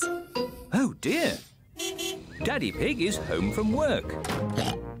else. Oh dear. Daddy Pig is home from work.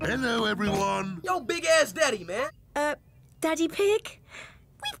 Hello, everyone. Yo, big ass daddy, man. Daddy Pig?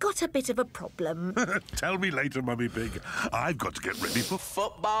 We've got a bit of a problem. Tell me later, Mummy Pig. I've got to get ready for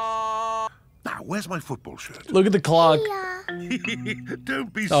football. Now, where's my football shirt? Look at the clock.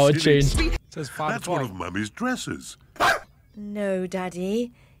 Don't be Oh, silly. it changed. It says 5 That's one of Mummy's dresses. No,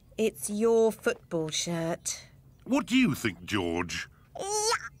 Daddy. It's your football shirt. What do you think, George?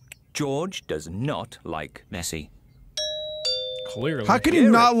 George does not like Messi. Clearly. How can you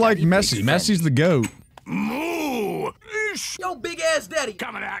not like Messi? Messi's the GOAT. Moo! Yo, big ass daddy.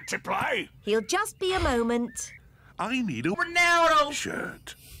 Coming out to play. He'll just be a moment. I need a Ronaldo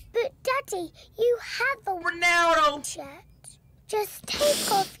shirt. But, Daddy, you have a Ronaldo shirt. Just take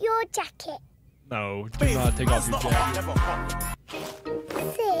off your jacket. No, do not take off your jacket.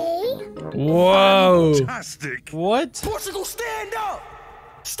 See? Whoa. Fantastic. What? Portugal, stand up.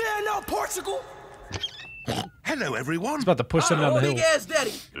 Stand up, Portugal. Hello, everyone. He's about to push them down the hill. Big ass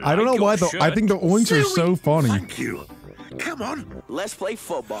daddy. I don't know why, though. I think the oinks are so funny. Thank you. Come on. Let's play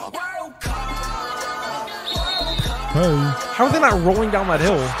football. Hey. How are they not rolling down that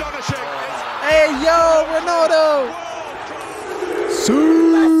hill? Hey, yo, Ronaldo!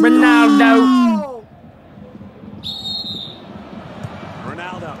 Ronaldo!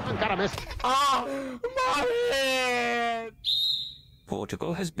 Ronaldo. Gotta miss. Oh, my head.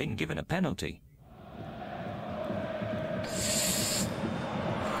 Portugal has been given a penalty.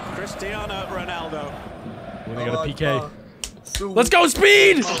 Cristiano Ronaldo. Well, they got a PK. Let's go,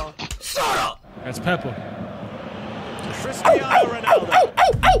 speed! Shut up. That's Peppa. Cristiano Ronaldo.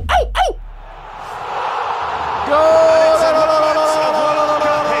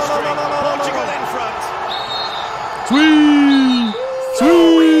 Portugal in front. Sweet!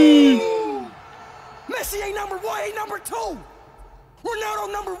 Sweet! Messi ain't number 1, ain't number 2.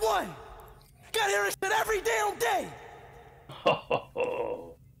 Ronaldo number 1. Gotta hear this shit every damn day.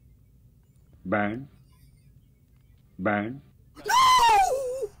 Bang. Bang. No!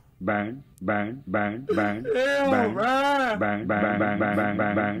 Bang, bang, bang, bang, Ew, bang, man. bang, bang, bang, bang, bang,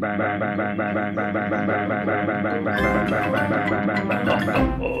 bang, bang,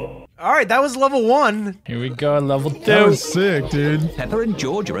 bang. All right, that was level 1. Here we go, level 2. That was sick, dude. Peppa and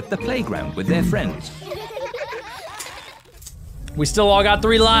George are at the playground with their friends. We still all got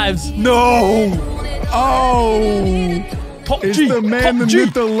 3 lives. No! Oh! Top It's G, the man, top the G.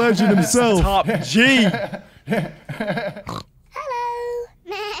 myth, the legend himself. Top G. Hello.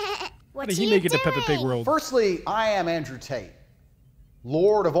 How did he make it to Peppa Pig World? Firstly, I am Andrew Tate,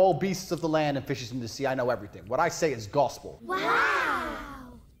 Lord of all beasts of the land and fishes in the sea. I know everything. What I say is gospel. Wow.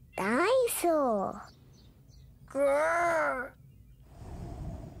 Dinosaur. Grrr.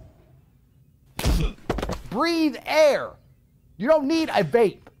 Breathe air. You don't need a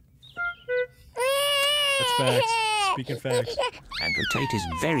vape. That's facts. Speaking facts. Andrew Tate is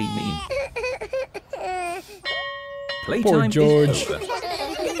very mean. Poor Playtime George. is over.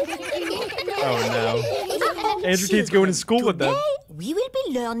 Oh no. Andrew Tate's going to school with them. We will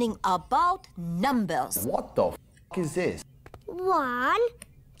be learning about numbers. What the f is this? 1,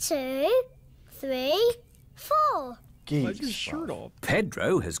 2, 3, 4. Why's your shirt off?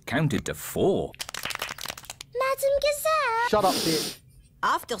 Pedro has counted to 4. Madam Gazelle. Shut up, bitch.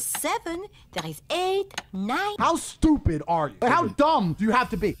 After 7, there is 8, 9. How stupid are you? How dumb do you have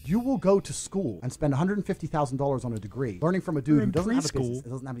to be? You will go to school and spend $150,000 on a degree, learning from a dude who doesn't have a business,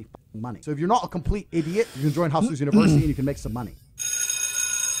 doesn't have any money. So if you're not a complete idiot, you can join Hustlers University and you can make some money.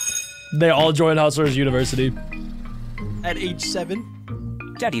 They all joined Hustlers University. At age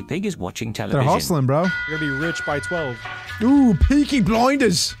 7. Daddy Pig is watching television. They're hustling, bro. You're gonna be rich by 12. Ooh, Peaky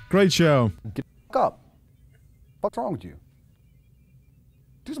Blinders. Great show. Get the f up. What's wrong with you?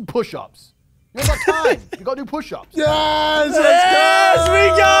 Do some push-ups. You don't got time. You gotta do push-ups. Yes, Yes, we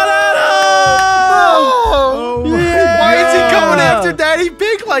got it! Oh, Yeah. Why is he going after Daddy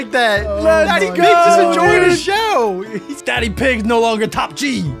Pig like that? Daddy Pig's just enjoying his show. Daddy Pig's no longer top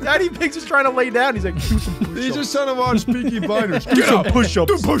G. Daddy Pig's just trying to lay down. He's like, do some push-ups. He's just trying to watch Peaky Blinders. Do some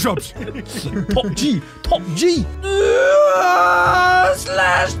push-ups. Do push-ups. Top G. Top G.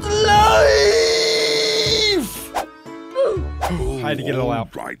 Slash the life. I had to get it all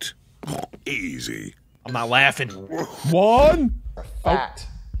out. Right. Easy. I'm not laughing. 1. Fat,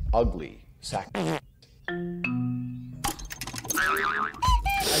 ugly, sack. I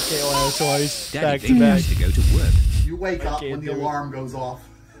can't laugh twice. Daddy Back Pig to back. has to go to work. You wake up can't when the do it. alarm goes off.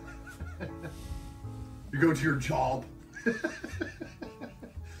 You go to your job.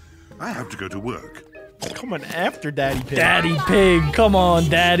 I have to go to work. Coming after Daddy Pig. Daddy Pig, come on,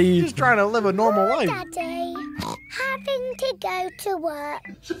 Daddy. He's trying to live a normal life. Daddy. Having to go to work.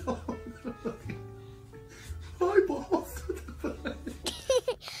 Hi, boss.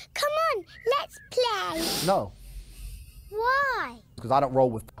 Play. No, Why? because I don't roll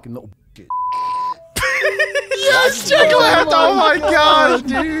with fucking little shit. Yes, Chick laughed. Oh my gosh,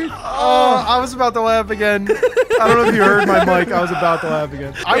 dude. Oh, I was about to laugh again. I don't know if you heard my mic. I was about to laugh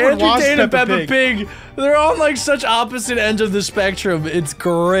again. I would watch Andrew Tate and Peppa Pig. They're on like such opposite ends of the spectrum. It's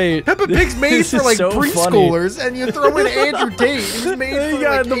great. Peppa Pig's made This for is like so preschoolers, and you throw in Andrew Tate. He's made You for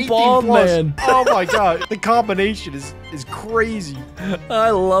got like the 18 bald plus. man. Oh my god, the combination is crazy.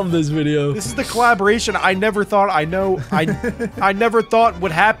 I love this video. This is the collaboration I never thought I never thought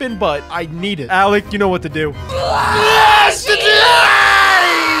would happen, but I need it. Alec, you know what to do. Yes,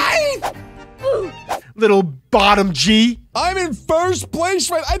 little bottom G. I'm in first place,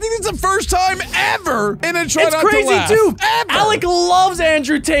 right? I think it's the first time ever in a try It's not to crazy laugh. too. Ever. Alec loves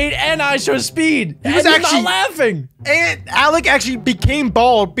Andrew Tate and I Show Speed. He was and actually not laughing. And Alec actually became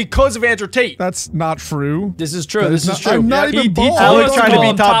bald because of Andrew Tate. That's not true. This is true. That This is is not- true. I'm not even bald. Alec Alec tried to call be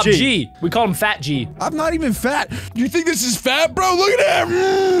him top G. We call him Fat G. I'm not even fat. You think this is fat, bro? Look at him.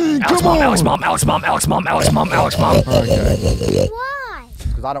 Alex Come mom, on. Alex mom, Alex mom, Alex mom, Alex mom, Alex mom. Okay. Why?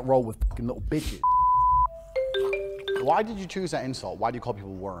 Because I don't roll with fucking little bitches. Why did you choose that insult? Why do you call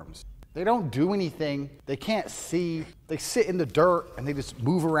people worms? They don't do anything. They can't see. They sit in the dirt and they just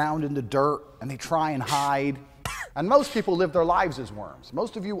move around in the dirt and they try and hide. And most people live their lives as worms.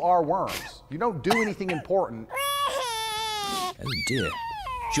 Most of you are worms. You don't do anything important. Oh dear.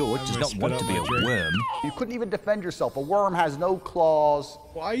 George does not want to be a worm. You couldn't even defend yourself. A worm has no claws.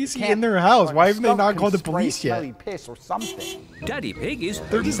 Why is he Can't- in their house? Why a haven't they skunk not can called the spray police yet? smelly piss or something. Daddy Pig is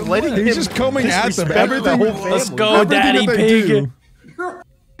They're just home letting from work. He's just coming at them. Disrespect Everything. the whole Let's family. go, Everything Daddy that they Pig. do.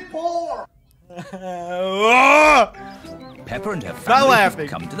 Peppa and her Not family laughing.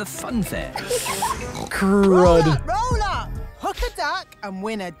 have come to the fun fair. Crud. Roll up, hook a duck, and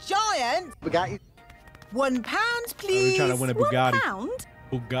win a giant. Bugatti. £1, please. trying to win a Bugatti. £1?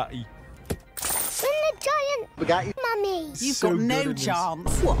 Bugatti. Win the giant. Bugatti. Mummy. You've So got good no at this.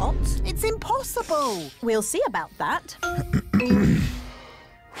 chance. What? It's impossible. We'll see about that.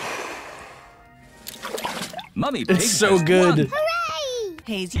 Mummy Pig It's so has good. won. Hooray!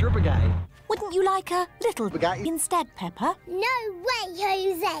 Here's your brigade. Wouldn't you like a little Bugatti. instead, Peppa? No way,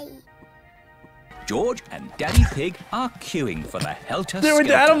 Jose. George and Daddy Pig are queuing for the helter Did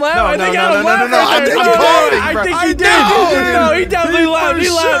skelter. Adam laugh? No, I no, think no, Adam no, no, laughed. no, no, right I there. think No, he I did. think I he know. did. No, he definitely laughed. He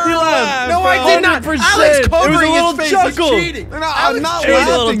laughed. He laughed. No, I did not. 100%. Alex It was a covering little his face. chuckle. He's cheating. No, I'm not It was a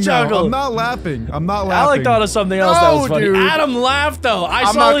little laughing. chuckle. No, I'm not laughing. I'm not laughing. Alec thought of something else that was No, funny. dude. Adam laughed though. I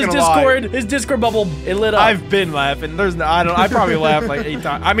I'm saw not his gonna lie. Discord. His Discord bubble. It lit up. I've been laughing. There's no, I probably laughed like 8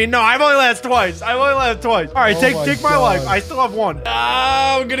 times. I mean, no, I've only laughed twice. I've only laughed twice. All right, take my God. life. I still have one.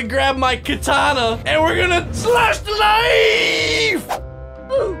 I'm gonna grab my katana and we're gonna slash the knife.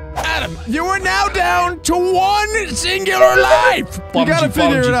 Adam, you are now down to one singular life. You Bottom gotta G,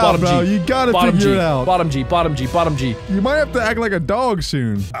 figure bottom G, it out, bottom bro. G. You gotta Bottom figure G, it out. Bottom G, bottom G, bottom G. You might have to act like a dog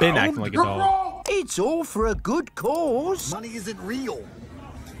soon. Been acting like a dog. It's all for a good cause. Money isn't real.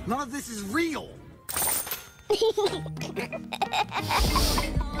 None of this is real.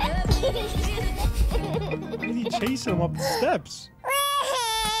 Why is he chasing him up the steps?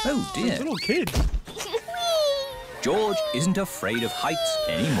 Oh dear. Little kid. George isn't afraid of heights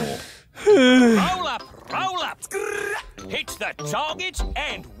anymore. Roll up, roll up. Hit the target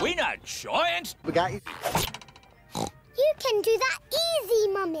and win a giant. Bugatti. You can do that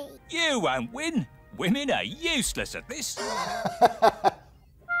easy, Mummy. You won't win. Women are useless at this.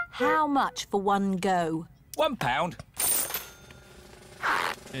 How much for one go? £1.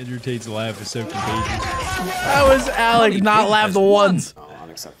 Andrew Tate's laugh is so contagious. That was Alec Money not Pig laugh has the won. ones.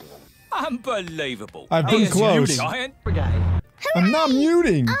 Unbelievable. I've been Here's your close. giant. I'm not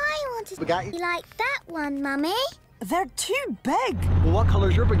muting. I wanted to be like that one, Mummy. They're too big. Well, what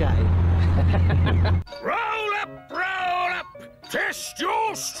color's your brigade? Roll up, roll up. Test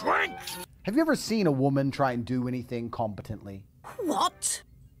your strength. Have you ever seen a woman try and do anything competently? What?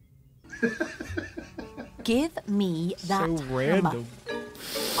 Give me that So hammer. random.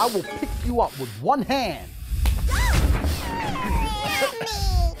 I will pick you up with one hand.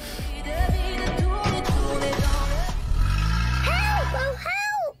 Help! Oh,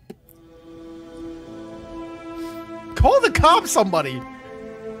 help! Call the cops, somebody.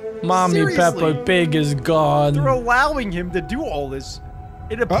 Mommy Seriously. Peppa Pig is gone. They're allowing him to do all this.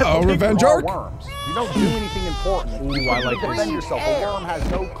 In a Peppa Uh-oh, Pig revenge world. arc. Worms. You don't do anything important. Ooh, I like Defend this. yourself. A worm has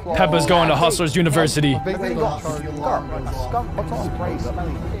no claws. Peppa's going to Hustlers University. Big skunk. Skunk. What's on spray?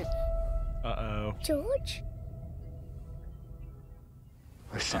 Smelly piss. Uh-oh. George?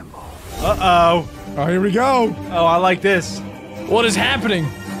 Assemble. Uh-oh. Oh, here we go. Oh, I like this. What is happening?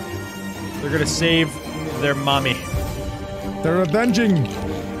 They're gonna save their mommy. They're avenging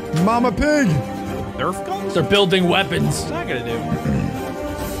Mama Pig. Nerf guns? They're building weapons. What's that gonna do?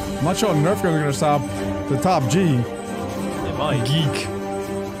 I'm not sure Nerf guns are gonna stop the top G. It might. Geek.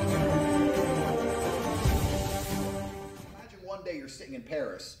 Imagine one day you're sitting in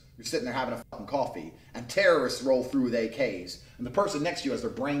Paris, you're sitting there having a fucking coffee, and terrorists roll through with AKs, and the person next to you has their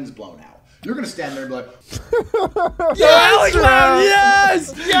brains blown out. You're gonna stand there and be like, Yes,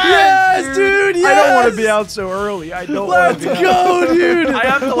 yes, yes, dude. Yes. I don't want to be out so early. I don't want to be Let's go, dude. I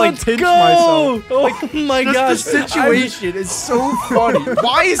have to like Let's pinch go. myself. Oh Like, my just gosh. the situation is so funny.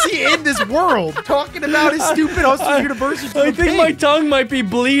 Why is he in this world talking about his stupid Hustle University? I think my tongue might be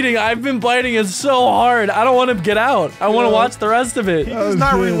bleeding. I've been biting it so hard. I don't want to get out. I want to watch the rest of it. He does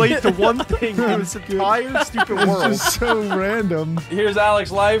not relate to one thing in this entire stupid world. It's just so random. Here's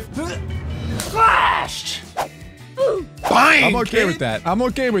Alex's life. Flashed. Bang, I'm okay with that. I'm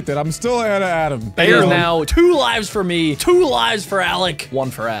okay with it. I'm still ahead of Adam. There's now 2 lives for me, 2 lives for Alec,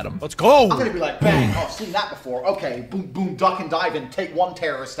 1 for Adam. Let's go. I'm gonna be like, bang, oh, I've seen that before. Okay, boom, boom, duck and dive in, take one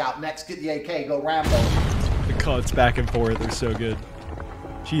terrorist out, next get the AK, go Rambo. The cuts back and forth are so good.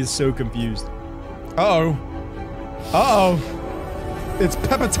 She is so confused. Uh-oh. Uh-oh. It's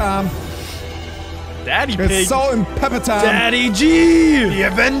pepper time. Daddy Pig. It's salt and pepper time. Daddy G. The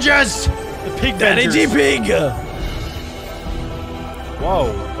Avengers. The Pig Daddy G Avengers. Pig.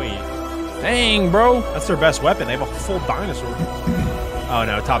 Whoa, wait. Dang, bro. That's their best weapon. They have a full dinosaur. Oh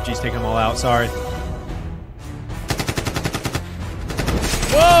no, Top G's taking them all out. Sorry.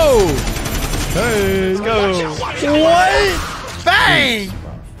 Whoa. Hey. Let's go. What? Bang!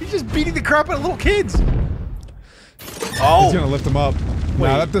 He's just beating the crap out of little kids. Oh. He's gonna lift him up. No,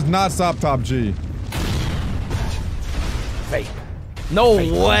 that does not stop Top G. Fake. No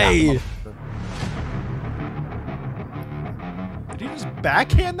way. Did he just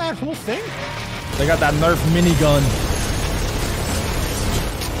backhand that whole thing? They got that Nerf minigun.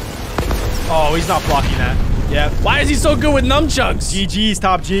 Oh, he's not blocking that. Yeah. Why is he so good with nunchucks? GG's,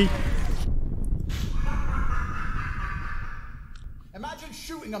 Top G. Imagine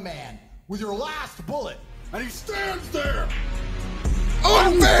shooting a man with your last bullet, and he stands there,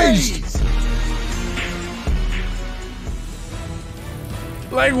 unfazed.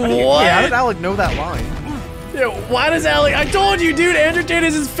 Like what? Yeah, how did Alec know that line? Yeah, why does Alec? I told you, dude. Andrew Tate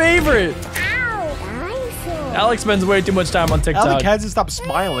is his favorite. Alex spends way too much time on TikTok. Alec hasn't stopped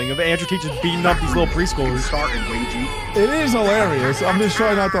smiling of Andrew Tate just beating up these little preschoolers. It is hilarious. I'm just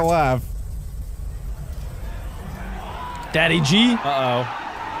trying not to laugh. Daddy G. Uh-oh.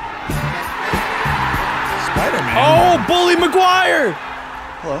 Spider-Man. Oh, Bully McGuire.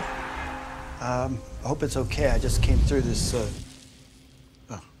 Hello. I hope it's okay. I just came through this,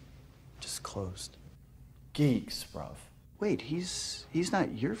 just closed. Geeks, bruv. Wait, he's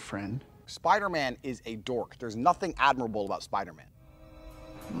not your friend. Spider-Man is a dork. There's nothing admirable about Spider-Man.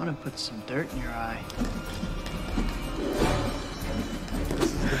 I'm gonna put some dirt in your eye.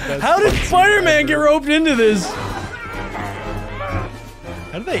 How did Spider-Man get roped into this?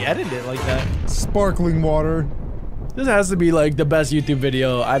 How did they edit it like that? Sparkling water. This has to be like the best YouTube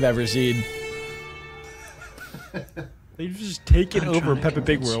video I've ever seen. They've just taken over Peppa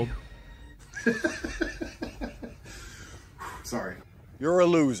Pig World. Sorry. You're a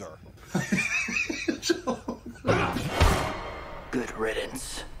loser. Good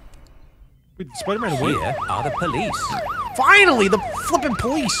riddance. Wait, Spider-Man win? Here are the police. Finally, the flipping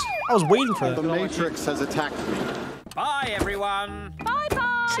police. I was waiting for The that. Matrix has attacked me. Bye, everyone.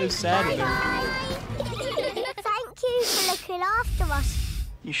 Bye-bye. So sad of them. Thank you for looking after us.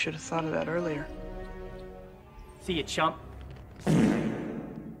 You should have thought of that earlier. See you, chump.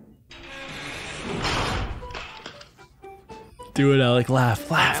 Do it, Alec. Laugh,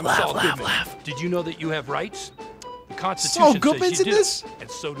 laugh, I'm laugh, Saul laugh, Goodman. laugh. Did you know that you have rights? The Saul Constitution Goodman's says you in do, this?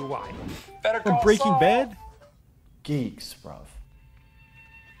 and so do I. From Breaking Bad? Geeks, bruv.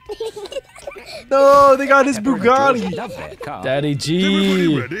 No, they got his Bugatti. Love that car. Daddy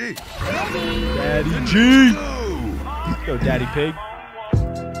G. Ready? Daddy G. Go, Daddy Pig.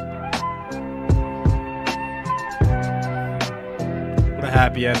 What a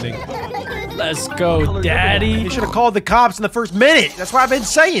happy ending. Let's go, Daddy. They should have called the cops in the first minute. That's what I've been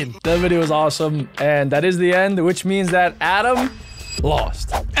saying. That video was awesome, and that is the end, which means that Adam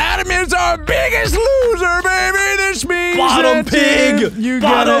lost. Adam is our biggest loser, baby. This means Bottom that pig. You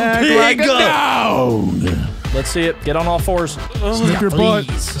Bottom gotta act pig. like a dog. Let's see it. Get on all fours. Sniff your butt.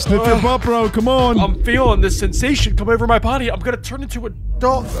 Sniff your butt, bro. Come on. I'm feeling this sensation come over my body. I'm gonna turn into a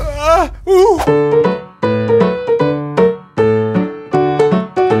dog. Ooh.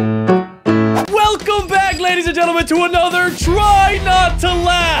 Welcome back, ladies and gentlemen, to another Try Not to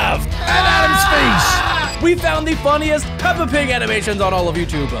Laugh. At Adam's face. We we found the funniest Peppa Pig animations on all of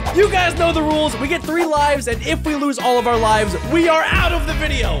YouTube. You guys know the rules. We get 3 lives, and if we lose all of our lives, we are out of the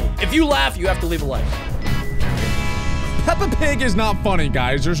video. If you laugh, you have to leave a like. Peppa Pig is not funny,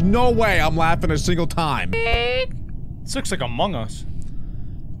 guys. There's no way I'm laughing a single time. This looks like Among Us.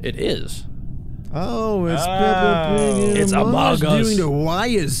 It is. Oh, it's Peppa Pig. It's Among Us. Doing the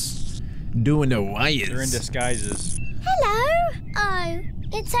wires. Doing the wires. They're in disguises. Hello. Oh,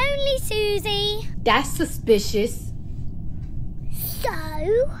 it's only Susie. That's suspicious. So?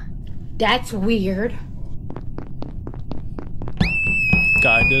 That's weird.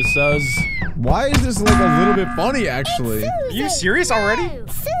 Kinda sus. Why is this like a little bit funny, actually? Are you serious already?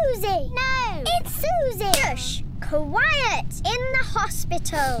 Susie. No. It's Susie. Shush. Quiet. In the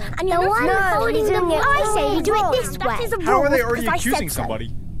hospital. And you're holding the rules. I say you do it this way. How are they already accusing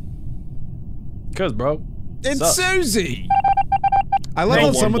somebody? Cause, bro. It's Sup? Susie. I love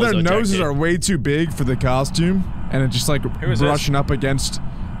how some of their noses are way too big for the costume, and it's just like brushing up against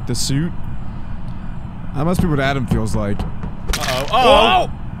the suit. That must be what Adam feels like. Uh-oh. Oh!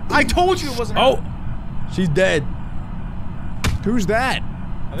 I told you it wasn't her. Oh! She's dead. Who's that?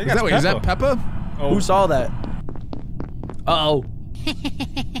 I think that's Peppa. Is that Peppa? Oh. Who saw that? Uh-oh.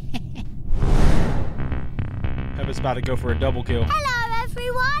 Peppa's about to go for a double kill. Hello,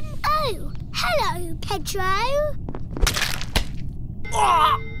 everyone. Oh, hello, Pedro.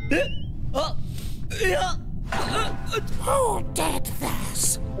 Who did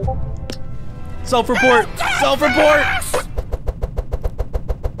this? Self-report! Self-report!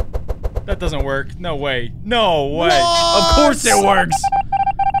 That doesn't work. No way. No way. Of course it works.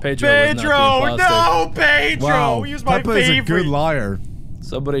 Pedro, no, Pedro. Wow, He was my Peppa is a favorite. good liar.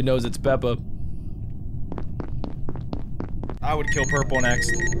 Somebody knows it's Peppa. I would kill Purple next.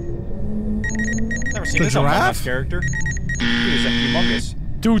 Never seen The this Among Us giraffe? character. He was humongous.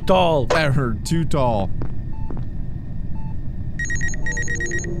 Too tall. Ever too tall.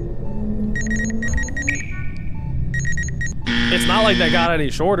 It's not like they got any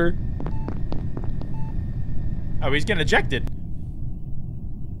shorter. Oh, he's getting ejected.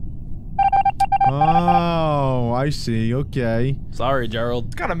 Oh, I see. Okay. Sorry, Gerald.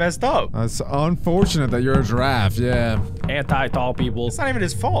 It's kind of messed up. It's unfortunate that you're a giraffe, yeah. Anti-tall people. It's not even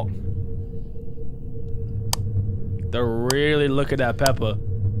his fault. They're really looking at Peppa.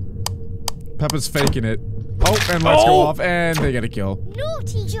 Peppa's faking it. Oh, and lights go off, and they get a kill.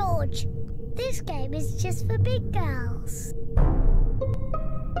 Naughty George. This game is just for big girls.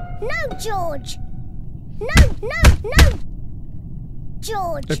 No, George. No.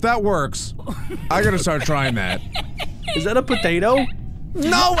 George. If that works, I gotta start trying that. Is that a potato?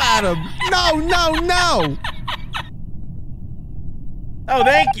 No, Adam! No! Oh,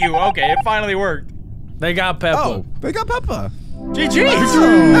 thank you. Okay, it finally worked. They got Peppa. Oh, they got Peppa. GG.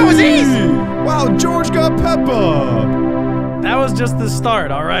 That was easy. Wow, George got Peppa. That was just the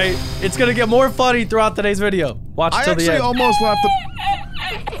start, all right? It's gonna get more funny throughout today's video. Watch till the end. I actually almost left the...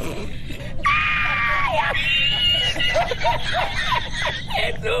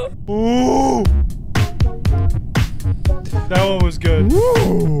 Ooh. That one was good.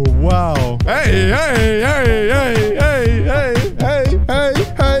 Ooh, wow. Hey.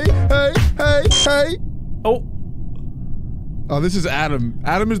 Oh. Oh, this is Adam.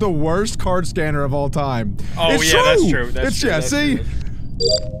 Adam is the worst card scanner of all time. Oh, it's yeah, true. that's true. That's true. Yeah, That's see? true.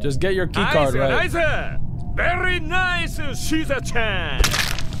 Just get your key card right. Nice. Very nice, Shiza-chan.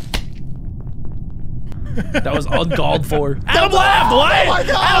 That was uncalled for. Adam laughed! What? Oh my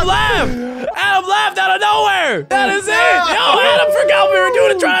God. Adam laughed! Adam laughed out of nowhere! That is it! Yo, Adam forgot we were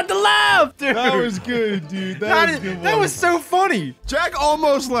doing it, trying to laugh! Dude. That was good, dude. That was so funny. Jack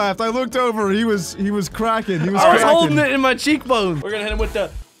almost laughed. I looked over. He was cracking. He was I was cracking. holding it in my cheekbones. We're gonna hit him with the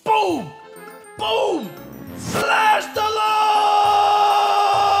boom! Boom! Slash the life!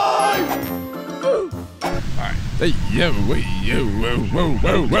 Alright. Hey,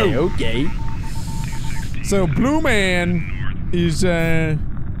 whoa. Okay. So, Blue Man is, the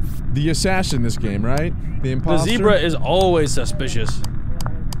assassin in this game, right? The imposter? The zebra is always suspicious.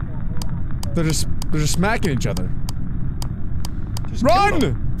 They're just smacking each other.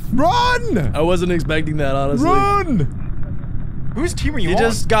 Run! I wasn't expecting that, honestly. Run! Whose team are you on? You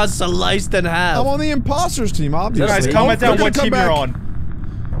just got sliced in half. I'm on the imposters team, obviously. Guys, comment down what team you're on.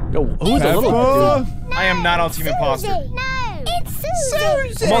 Yo, who's the little dude? I am not on Team Imposter. No, it's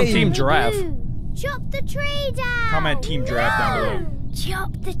Susie. I'm on Team Giraffe. Chop the tree down. Comment Team Giraffe down below.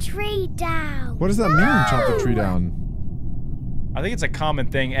 Chop the tree down. What does that mean, chop the tree down? I think it's a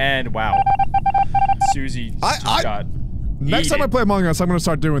common thing, and wow. Susie got Next time I play Among Us, I'm gonna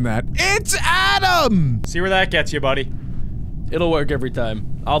start doing that. It's Adam! See where that gets you, buddy. It'll work every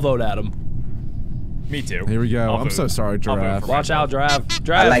time. I'll vote Adam. Me too. Here we go. I'm vote. so sorry, Giraffe. Watch out, Giraffe.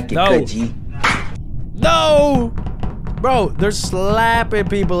 Giraffe. I like it, no. good G. No! Bro, they're slapping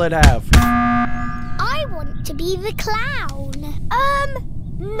people in half. I want to be the clown.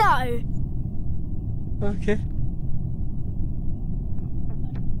 No. Okay.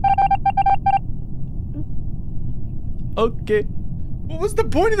 Okay. What was the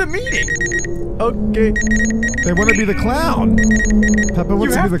point of the meeting? Okay. They want to be the clown. Peppa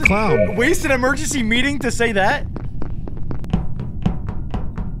wants to be the clown. Waste an emergency meeting to say that?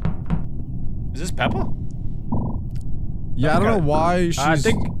 Is this Peppa? Yeah, I don't know why she's. I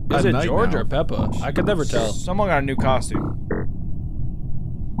think is at it night George now. or Peppa? I could never tell. Someone got a new costume.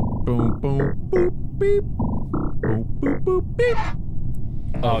 Boom, boom, boop, beep. Boop, boop, boop, beep.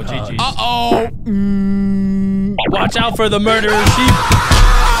 Oh, GG. Uh-oh. Watch out for the murdering sheep.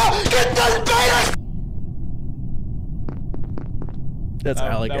 That's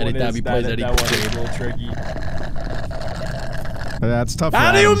Alec. Anytime he plays any that one is a little tricky. That's tough.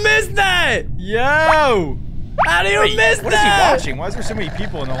 How do you Adam. miss that? Yo! How do you miss What that? is he watching? Why is there so many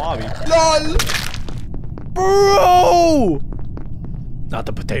people in the lobby? LOL! Bro! Not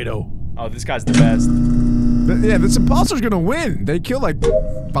the potato. Oh, this guy's the best. Yeah, this imposter's gonna win. They killed like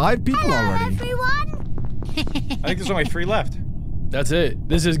 5 people already. Everyone. I think there's only 3 left. That's it.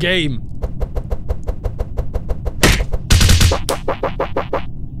 This is game.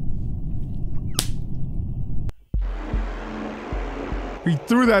 He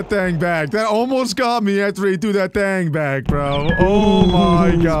threw that thing back. That almost got me after he threw that thing back, bro. Oh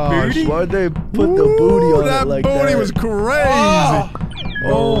my gosh. Why'd they put the booty on that it like booty that? was crazy.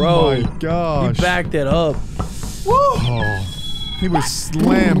 Oh Bro, my gosh. He backed it up. Oh, he was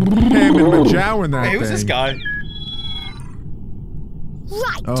slam hamming Majow in that Hey, thing. who's this guy?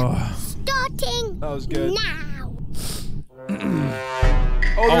 Right. Oh. Starting. That was good. Now.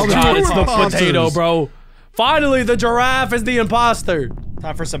 Oh there's god, two it's the imposters. potato, bro. Finally, the giraffe is the imposter.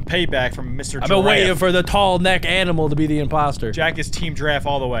 Time for some payback from Mr. I've Giraffe. been waiting for the tall neck animal to be the imposter. Jack is Team Giraffe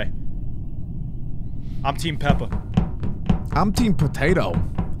all the way. I'm Team Peppa. I'm Team Potato.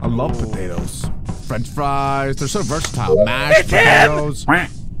 I love potatoes. French fries, they're so versatile. Mashed potatoes.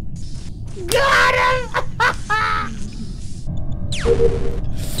 Got him.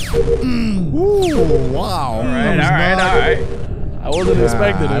 Ooh, wow. All right. I wasn't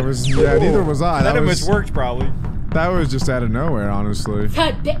expecting it. Neither was I. That almost worked, probably. That was just out of nowhere, honestly.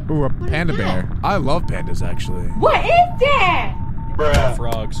 Ooh, a panda bear. I love pandas, actually. What is that? Bruh.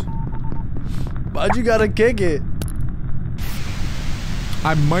 Frogs. Why'd you gotta kick it?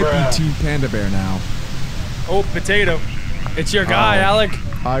 I might be Team Panda Bear now. Oh, potato. It's your guy, Alec.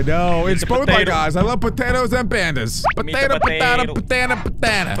 I know. It's a both my potato. guys. I love potatoes and pandas. Meet the Potato, potato. potato,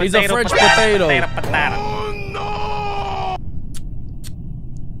 potato. He's a French potato. Oh, no!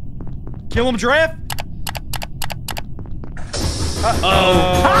 Kill him, Giraffe.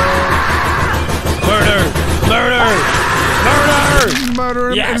 Murder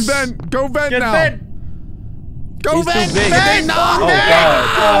him, Yes. and then go vent Get now. fed. Go He's too vent, big. vent. No, Oh, vent.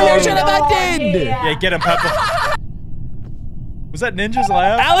 God. Oh, you should have vented. Yeah, get him, Peppa. Was that Ninja's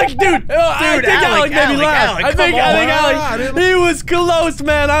laugh? Alec, dude! I think Alec made me laugh. I think Alec. He was close,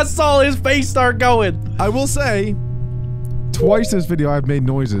 man. I saw his face start going. I will say, twice this video I've made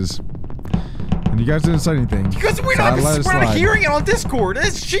noises, and you guys didn't say anything. Because we're So I not, let it we're not slide. hearing it on Discord.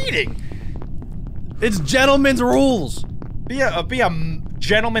 It's cheating. It's gentleman's rules. Be a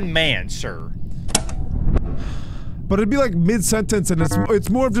gentleman man, sir. But it'd be like mid-sentence, and it's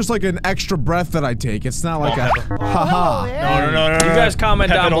more of just like an extra breath that I take. It's not like a haha. No. You guys comment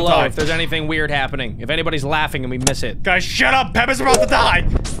Peppa, down don't below die. if there's anything weird happening. If anybody's laughing and we miss it. Guys, shut up. Peppa's about to die.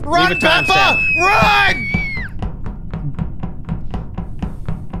 Run, a timestamp. Peppa! Run!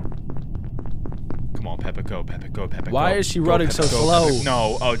 Come on, Peppa, go, Peppa, go, Peppa, go. Why is she Go, running Peppa, so go, slow? Peppa.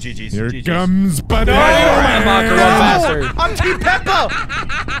 No, oh, GG's. Here GG's. comes potato. Marker, run faster. I'm Team Peppa!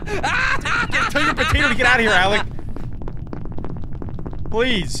 Tell your potato to get out of here, Alec.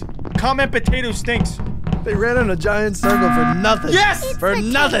 Please. Comment potato stinks. They ran in a giant circle for nothing. Yes! For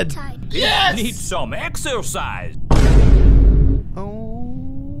nothing. Yes! Need some exercise.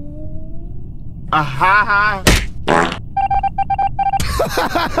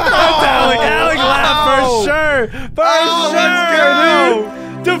 Alec laughed for sure. For sure,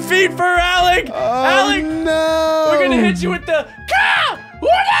 dude. Defeat for Alec. Alec, No. we're gonna hit you with the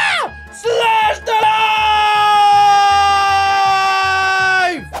slash the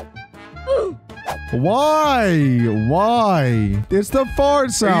life. Why? Why? It's the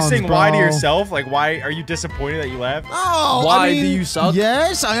fart sounds, Are you saying bro. why to yourself? Like, why are you disappointed that you laughed? Oh, Why I mean, do you suck?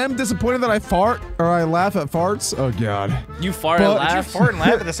 Yes, I am disappointed that I fart or I laugh at farts. Oh god. You fart and But- laugh? Did you fart and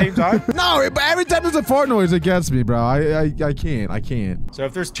laugh at the same time? No, but every time there's a fart noise, it gets me, bro. I can't. So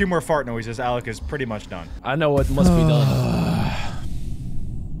if there's 2 more fart noises, Alec is pretty much done. I know what must be done.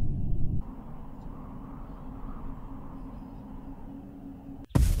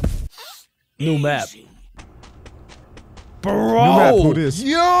 New map. Bro! New map, who this?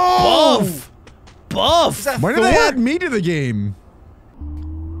 Yo! Buff! Buff! When did they add me to the game?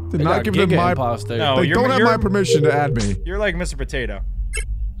 Did They not got give them Giga my. Imposter. No, They you're- don't have you're- my permission to add me. You're like Mr. Potato.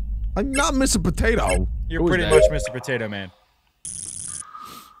 I'm not Mr. Potato. You're Who's pretty that? much Mr. Potato Man.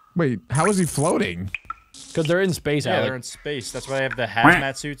 Wait, how is he floating? Because they're in space, Yeah, Alec. they're in space. That's why they have the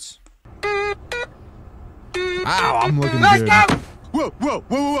hazmat suits. Ow, I'm looking Let's good. go! Whoa, whoa, whoa,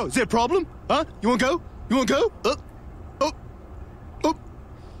 whoa, whoa. Is there a problem? Huh? You wanna go? You wanna go? Up, up, up,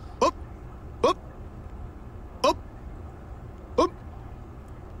 up, up, up, up,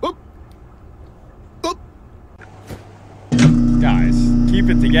 up, up. Guys, keep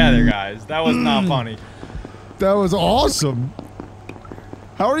it together, guys. That was not funny. That was awesome.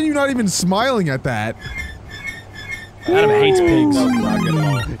 How are you not even smiling at that? Adam hates pigs.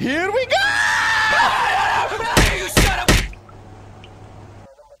 Here we go!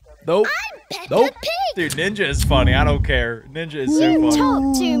 Nope. Nope. Dude, Ninja is funny. I don't care. Ninja is so You funny.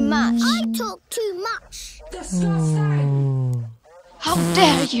 talk too much. I talk too much. How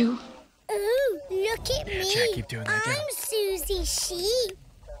dare you? Ooh, look at me. Jack, keep doing that. Get him. I'm Susie Sheep.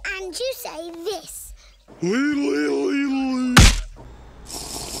 And you say this.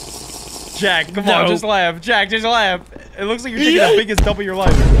 Jack, come No. on, just laugh. Jack, just laugh. It looks like you're taking the biggest dump of your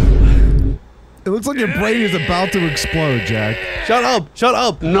life. It looks like your brain is about to explode, Jack. Shut up! Shut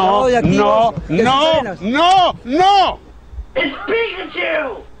up! No, no, no, no, no! It's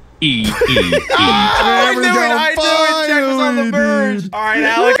Pikachu! I we knew it. go. I knew it. Jack was on the Finally, verge. dude. All right,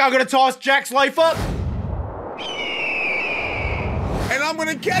 Alec, I'm going to toss Jack's life up. And I'm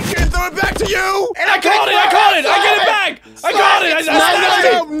gonna catch it and throw it back to you. And I caught it! I caught it! I get it back! I got it! I snapped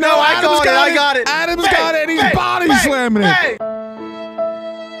it! No, I got it. I got it. Adam's got it. He's body slamming it.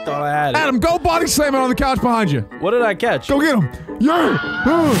 Thought I had it. Adam, go body slam it on the couch behind you. What did I catch? Go get him. Yeah.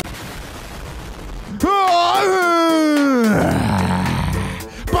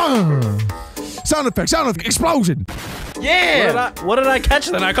 Sound effect, explosion. Yeah. What did I catch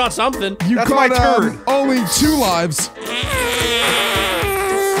then? I caught something. You That's caught my turn. only 2 lives.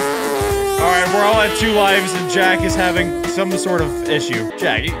 All right, we're all at 2 lives, and Jack is having some sort of issue.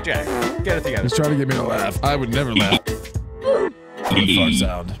 Jack, get it together. He's trying to get me to laugh. I would never laugh. Fart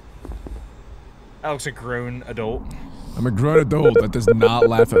sound. Alec's a grown adult. I'm a grown adult that does not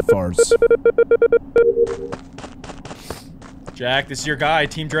laugh at farts. Jack, this is your guy.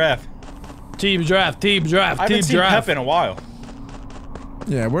 Team draft. Team draft, team draft, I haven't team seen draft. Peppa in a while.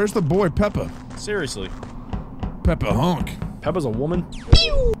 Yeah, where's the boy Peppa? Seriously. Peppa honk. Peppa's a woman.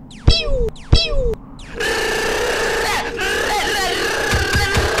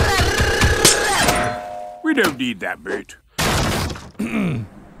 We don't need that, mate.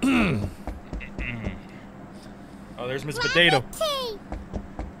 Oh, there's Mr. Potato.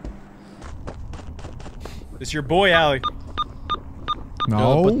 It's your boy, Alec.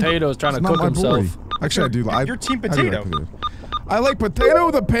 No. Potato's trying to It's not cook my boy. himself. Actually, I do like. You're Team I do Potato. like Potato. I like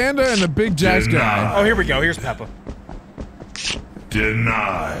Potato, the Panda, and the Big Jack's guy. Oh, here we go. Here's Peppa.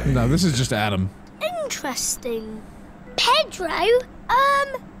 Deny. No, this is just Adam. Interesting. Pedro?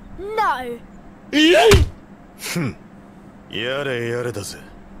 No. やれやれだぜ。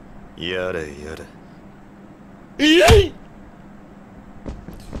やれやれ。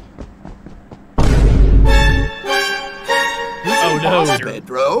 Oh no.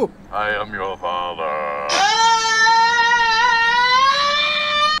 Pedro. I am your father.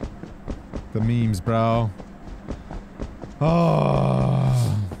 The memes, bro.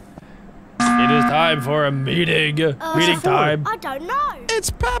 Oh. It is time for a meeting. Meeting time. I don't know. It's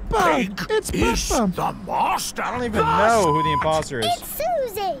Peppa. It's Peppa. The master. I don't even know who the imposter is. It's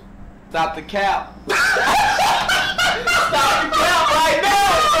Susie. Stop the cap. Stop the cap right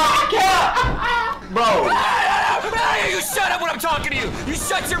now. Stop the cap. Bro. You shut up when I'm talking to you! You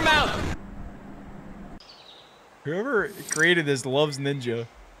shut your mouth! Whoever created this loves Ninja.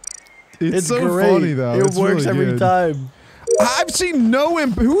 It's so great. funny though. It It's works really every good. time. I've seen no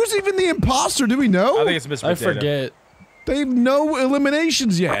who's even the imposter? Do we know? I think it's Mr. I Potato. forget. They've no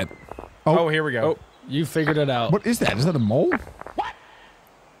eliminations yet. Oh, here we go. Oh, you figured it out. What is that? Is that a mole? What?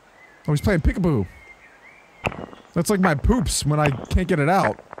 Oh, he's playing peekaboo. That's like my poops when I can't get it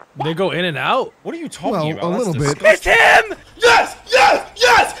out. They go in and out? What are you talking about? A little bit. It's him! Yes! Yes!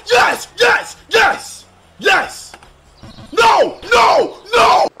 Yes! Yes! Yes! Yes! Yes! No! No!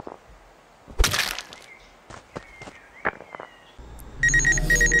 No!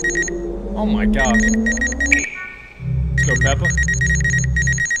 Oh my gosh. Let's go, Peppa.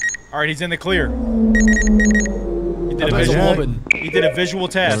 Alright, he's in the clear. He did a visual. He did a visual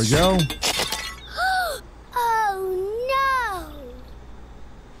test. There we go. Oh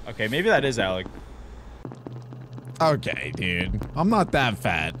no! Okay, maybe that is Alec. Okay, dude. I'm not that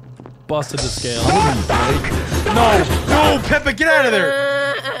fat. Busted the scale. No! No! Peppa, get out of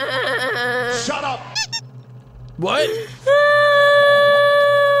there! Shut up! What?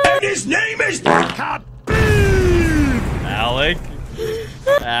 And his name is Alec.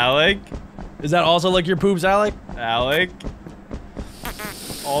 Alec. Is that also like your poops, Alec? Alec.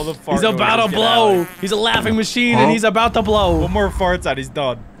 All the farts. He's about to blow. He's a laughing machine and he's about to blow. One more farts out, he's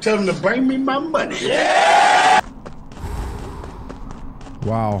done. Tell him to bring me my money. Yeah!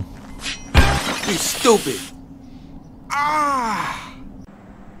 Wow. You stupid. Ah!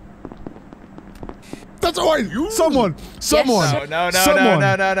 That's alright. Someone. Someone. No, no, no, Someone.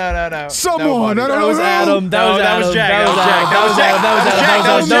 no, no, no, no, no. Someone. Nobody. That was Adam. That was that was Adam. Jack. That was Jack. That was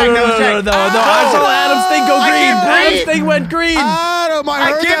Jack. That was Jack. No. I saw Adam's thing go green. Adam's thing went green. Adam, I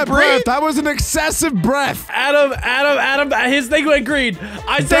heard that breath. That was an excessive breath. Adam, his thing went green.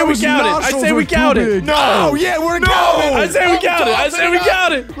 I say we count it. I say we count it. No. Oh, yeah, we're counting. I say we count it. I say we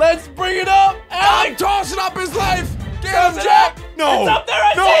count it. Let's bring it up. I'm tossing up his life. Get him, Jack. No. It's up there.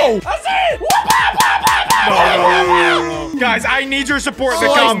 I see it. I see it. No. Guys, I need your support in the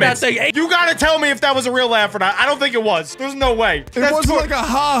comments. You gotta tell me if that was a real laugh or not. I don't think it was. There's no way. It wasn't like a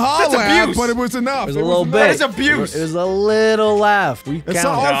ha-ha laugh, abuse. but it was enough. It was a little bit. That is abuse. It was a little laugh. We It's count.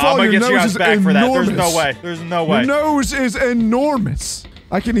 not No, our I'm fault. gonna Your get you nose guys is back for that. There's enormous. no way. There's no way. Your nose is enormous.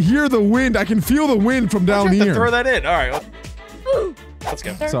 I can hear the wind. I can feel the wind from down You have here. to throw that in. All right. Let's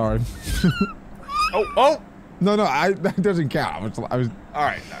go. Sorry. Oh. No, that doesn't count. I was. All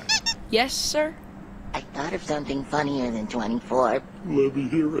right. Yes, sir. I thought of something funnier than 24. Let me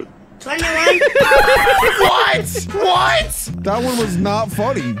hear it. 21? What? That one was not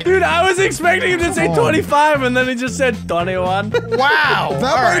funny. Dude, I was expecting him to say 25, and then he just said 21. Wow. That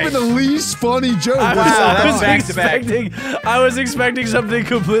might have been the least funny joke. I was expecting something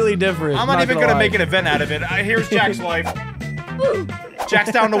completely different. I'm not even gonna make an event out of it. Here's Jack's life.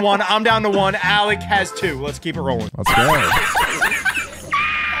 Jack's down to 1. I'm down to 1. Alec has 2. Let's keep it rolling. Let's go.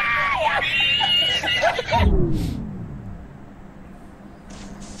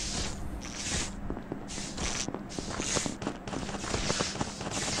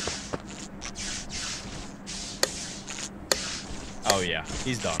 Oh yeah,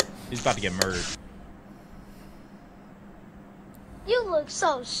 he's done. He's about to get murdered. You look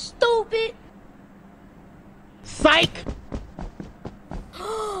so stupid. Psych.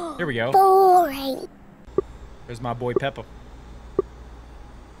 Here we go. Boring. There's my boy Peppa.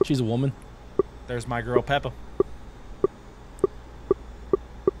 She's a woman. There's my girl Peppa.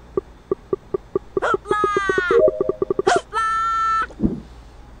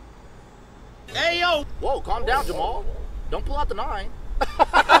 Hey, yo! Whoa, calm down, Jamal. Don't pull out the 9.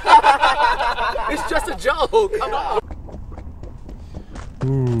 It's just a joke. Come on.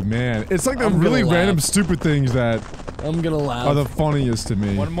 Ooh, man. It's like the really random, stupid things that I'm gonna laugh. are the funniest to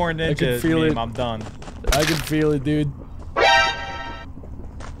me. One more ninja meme, I'm done. I can feel it, dude.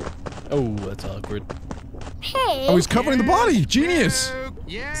 Oh, that's awkward. Hey. Oh, he's covering the body. Genius.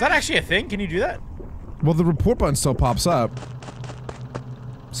 Is that actually a thing? Can you do that? Well, the report button still pops up.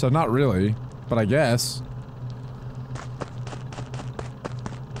 So not really, but I guess.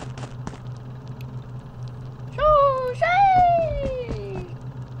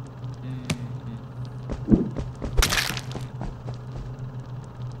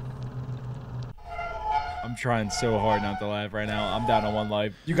 I'm trying so hard not to laugh right now. I'm down to 1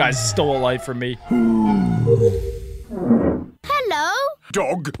 life. You guys stole a life from me. Hello?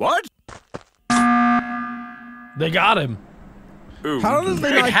 Dog. What? They got him. Ooh. How does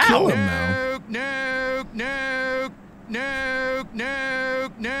they not kill him now?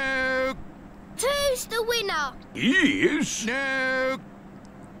 Nuke. Who's the winner? He is. Nuke.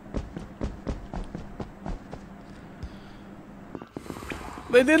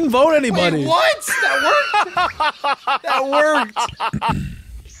 They didn't vote anybody. Wait, what? That worked? That worked.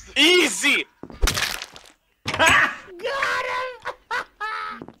 Easy.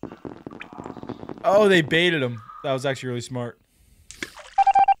 Oh, they baited him. That was actually really smart.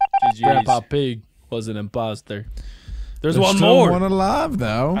 GG's. Grandpa Pig was an imposter. There's one still more. one alive,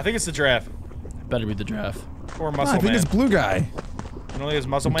 though. I think it's the giraffe. Better be the giraffe. Or No, Muscle I think Man. it's Blue Guy. Definitely his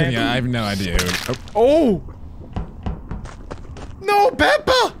muscle man. Yeah, I have no idea. Oh! No,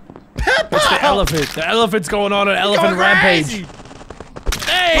 Peppa! Peppa! It's the elephant. The elephant's going on an elephant rampage.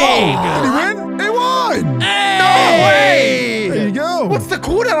 Hey! Oh, did he win? He won! Hey! No way! There you go. What's the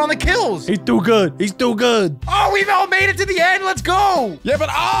cooldown on the kills? He's too good. He's too good. Oh, we've all made it to the end. Let's go! Yeah, but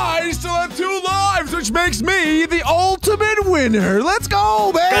I still have 2 lives, which makes me the ultimate winner. Let's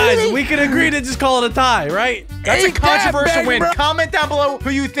go, baby! Guys, we can agree to just call it a tie, right? That's a Ain't that controversial bad, win. bro? Comment down below who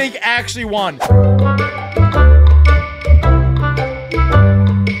you think actually won.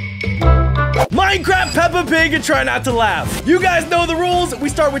 Minecraft Peppa Pig and try not to laugh. You guys know the rules. We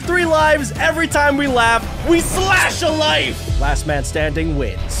start with 3 lives. Every time we laugh, we slash a life. Last man standing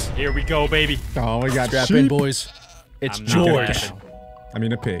wins. Here we go, baby. Oh, we got Strap sheep. in, boys. It's I'm not George. gonna I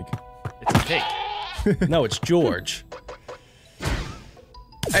mean, a pig. It's a pig. No, it's George.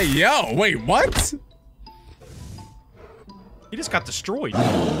 Hey, yo, wait, what? He just got destroyed.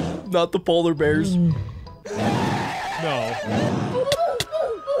 Not the polar bears. No.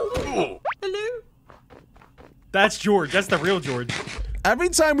 That's George. That's the real George. Every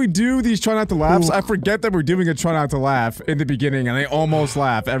time we do these try not to laughs, I forget that we're doing a try not to laugh in the beginning, and I almost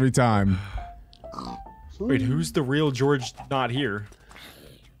laugh every time. Wait, who's the real George not here?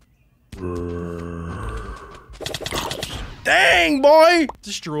 Dang, boy!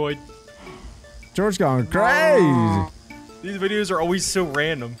 Destroyed. George going crazy. These videos are always so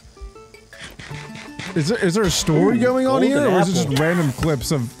random. Is there a story going on golden here, or is it apple. just random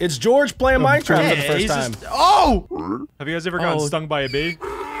clips of? It's George playing Minecraft for the Yeah, first he's time. just- oh! Have you guys ever gotten Oh. stung by a bee?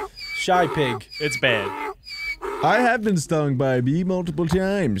 Shy pig. It's bad. I have been stung by a bee multiple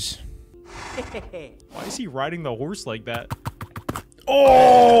times. Why is he riding the horse like that?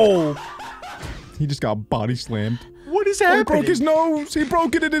 Oh! He just got body slammed. What is Oh, he happening? broke his nose. He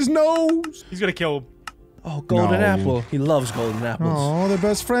broke it in his nose. He's gonna kill him. Oh, golden No. apple. He loves golden apples. Oh, they're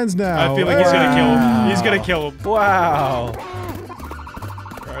best friends now. I feel like he's gonna kill him. He's gonna kill him. Wow.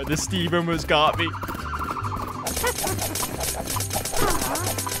 Alright, this Steve almost got me.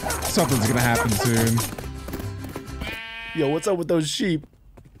 Something's gonna happen soon. Yo, what's up with those sheep?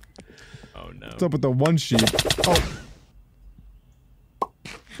 Oh no. What's up with the one sheep? Oh,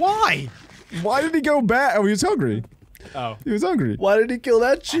 Why? why did he go back? Oh, he was hungry. Oh. He was hungry. Why did he kill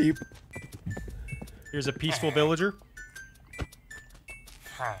that sheep? Here's a peaceful villager.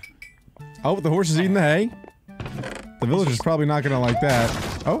 Oh, the horse is eating the hay. The villager's probably not gonna like that.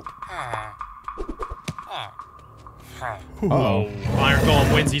 Oh. Uh-oh. Iron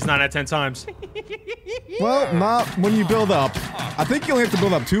Golem wins these 9 out of 10 times. Well, not when you build up. I think you only have to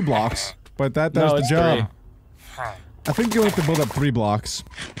build up 2 blocks, but that does No, the it's job. I think you only have to build up 3 blocks.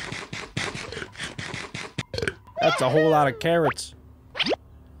 That's a whole lot of carrots.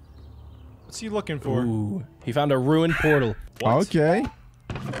 What's he looking for? Ooh, he found a ruined portal. What? Okay.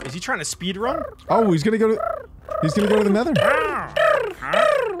 Is he trying to speed run? Oh, he's gonna go to. He's gonna go to the Nether.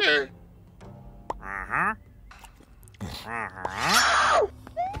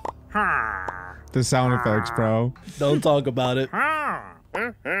 The sound effects, bro. Don't talk about it.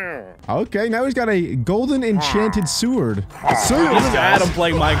 Okay, now he's got a golden enchanted sword. This is Adam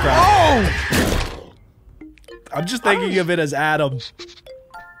playing Minecraft. Oh! I'm just thinking of it as Adam.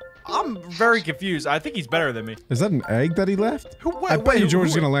 I'm very confused. I think he's better than me. Is that an egg that he left? I bet wait, you George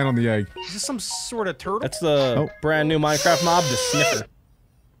is who- gonna land on the egg. Is this some sort of turtle? That's the brand new Minecraft mob, the Sniffer.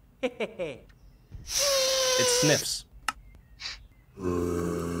 It sniffs.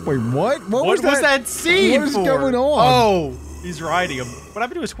 Wait, what? What was that scene What is for? going on? Oh, he's riding him. What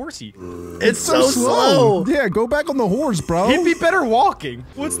happened to his horsey? It's so slow. Yeah, go back on the horse, bro. He'd be better walking.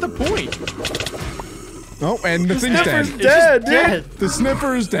 What's the point? Oh, and the thing's dead. Sniffer's dead, dude. Dead. The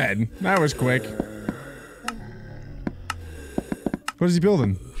sniffer is dead. That was quick. What is he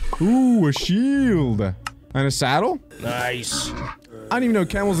building? Ooh, a shield. And a saddle? Nice. I didn't even know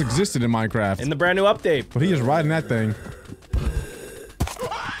camels existed in Minecraft. In the brand new update. But he is riding that thing.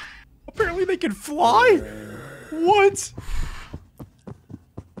 Apparently they can fly? What?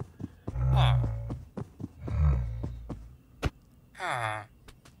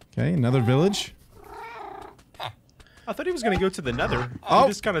 Okay, another village. I thought he was gonna go to the Nether. Oh. He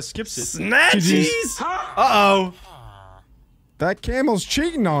just kind of skips it. Snatchies! Uh-oh. That camel's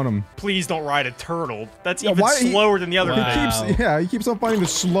cheating on him. Please don't ride a turtle. That's Yeah, even why- he- slower than the other He guy. keeps on finding the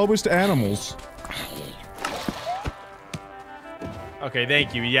slowest animals. Okay,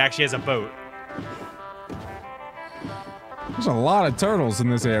 thank you. He actually has a boat. There's a lot of turtles in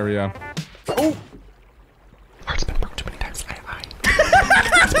this area. Oh!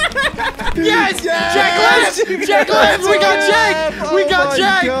 Yes! Jack lives! Jack lives! We got Jack! We got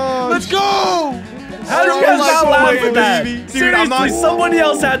Jack! Let's go! How did you guys not laugh at that? Dude, Seriously, somebody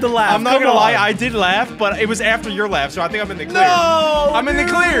else had to laugh. I'm not gonna lie, I did laugh, but it was after your laugh, so I think I'm in the clear. No! I'm in the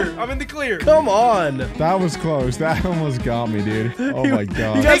clear. I'm in the clear. Come on. That was close. That almost got me, dude. Oh my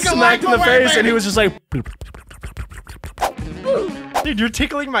god. He got smacked in the face, and he was just like. Dude, you're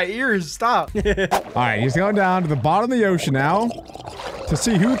tickling my ears. Stop. All right, he's going down to the bottom of the ocean now to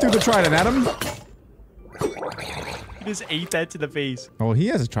see who threw the trident at him. He just ate that to the face. Oh, he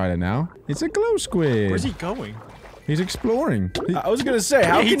has a trident now. It's a glow squid. Where's he going? He's exploring. I was gonna say,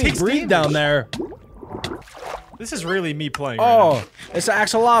 how can he breathe down there? This is really me playing. Oh, right it's an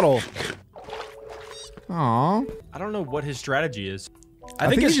axolotl. Aw. I don't know what his strategy is. I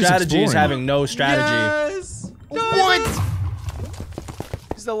think his strategy is having no strategy. Yes. What?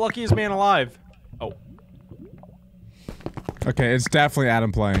 He's the luckiest man alive. Oh. Okay, it's definitely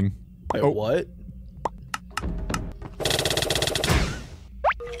Adam playing. Wait, what?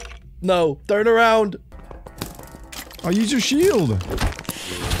 No, turn around. Oh, use your shield. Is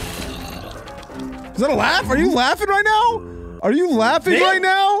that a laugh? Are you laughing right now? Are you laughing right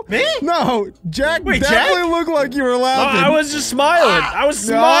now? Me? No, Jack Wait, definitely Jack? looked like you were laughing. I was just smiling. I was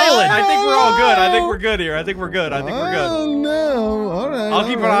smiling. I think we're all good. I think we're good here. I think we're good. I think we're good. Oh no! All right. I'll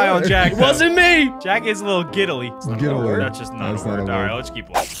keep an eye on Jack. It wasn't me. Jack is a little giddily. Giddily. That's just not That's a not word. a All word. right, let's keep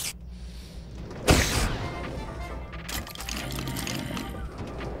going.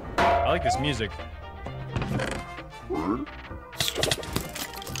 I like this music.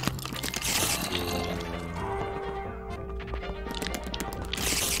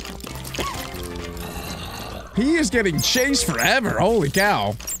 He is getting chased forever. Holy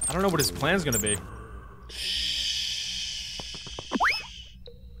cow! I don't know what his plan's gonna be.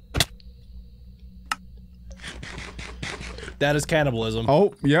 That is cannibalism.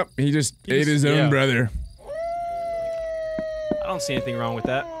 Oh, yep. He just ate his own brother. I don't see anything wrong with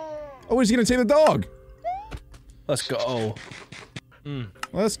that. Oh, he's gonna take the dog. Let's go.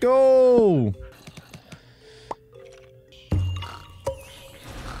 Let's go.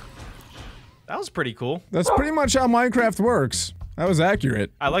 That was pretty cool. That's pretty much how Minecraft works. That was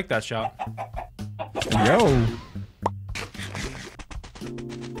accurate. I like that shot. Yo.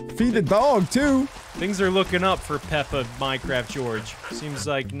 Feed the dog, too. Things are looking up for Peppa Minecraft George. Seems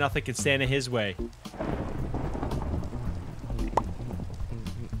like nothing can stand in his way.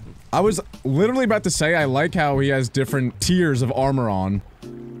 I was literally about to say I like how he has different tiers of armor on.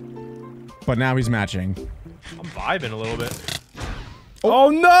 But now he's matching. I'm vibing a little bit. Oh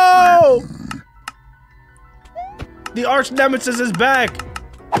no! The arch nemesis is back.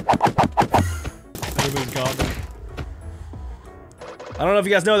 I don't know if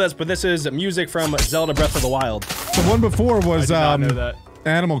you guys know this, but this is music from Zelda Breath of the Wild. The one before was I did not know that.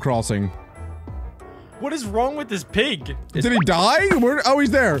 Animal Crossing. What is wrong with this pig? Did he die? Where? Oh,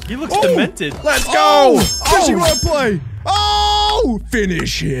 he's there. He looks demented. Let's go! Oh, fishing rod play. Oh,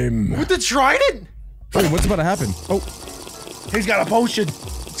 finish him. With the trident? Wait, what's about to happen? Oh, he's got a potion.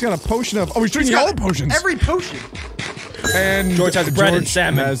 He's got a potion of. Oh, he's drinking all the potions. Every potion. And George has bread and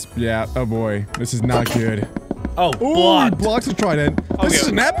salmon. Yeah. Oh boy, this is not good. Oh, Ooh, blocked. he blocks the trident. This is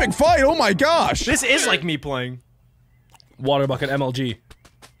an epic fight. Oh my gosh. This is like me playing. Water bucket MLG.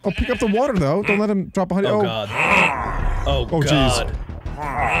 Oh, pick up the water though. Don't let him drop behind you. Oh god. Oh god.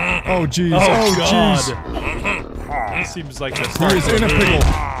 Oh jeez. Oh jeez. He seems like a He is in a pickle.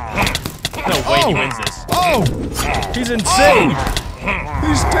 No way he wins this. Oh! He's insane!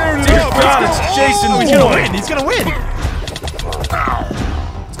 He's tearing it Dear up! God, it's Jason! He's gonna win! He's gonna win!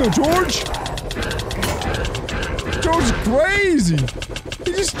 Let's go, George! George is crazy!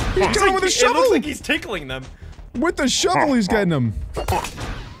 He's getting him with a shovel! It looks like he's tickling them. With the shovel, he's getting him.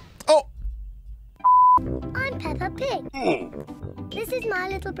 Oh! I'm Peppa Pig. This is my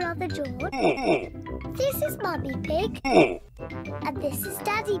little brother George. This is Mummy Pig. And this is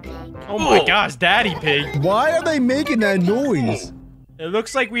Daddy Pig. Oh my gosh, Daddy Pig. Why are they making that noise? It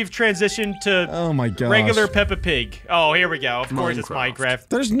looks like we've transitioned to regular Peppa Pig. Oh, here we go. Of course it's Minecraft.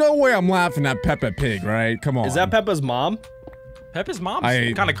 There's no way I'm laughing at Peppa Pig, right? Come on. Is that Peppa's mom? Peppa's mom's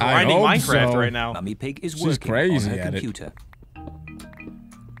I kind of grinding hope Minecraft so. right now. Mummy Pig is She's working crazy on her at it. computer.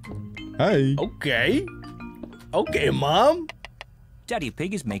 Hey. Okay. Okay, Mom. Daddy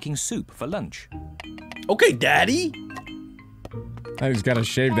Pig is making soup for lunch. Okay, Daddy. I just gotta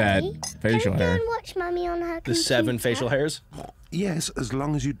shave that facial hair. And watch Mummy on her The 7 facial hairs. Yes, as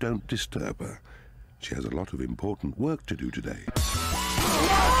long as you don't disturb her. She has a lot of important work to do today.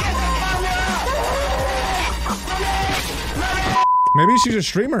 Maybe she's a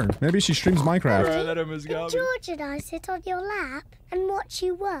streamer. Maybe she streams Minecraft. That almost got me. George and I sit on your lap and watch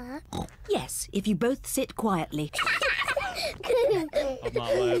you work. Yes, if you both sit quietly. I'm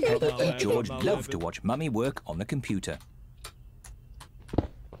not laughing. Peppa and George love to watch Mummy work on the computer.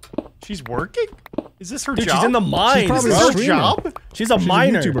 She's working? Is this her Dude, job? she's in the mines, Is this her job? She's a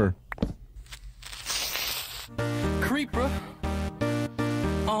miner. A YouTuber. Creeper.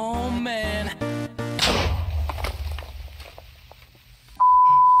 Oh, man.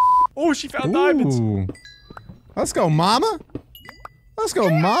 Oh, she found diamonds. Let's go, Mama. Let's go,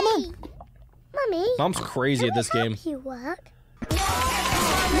 Mama. Mummy. Mom's crazy at this game. You work.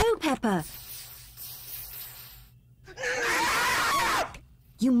 No, Peppa.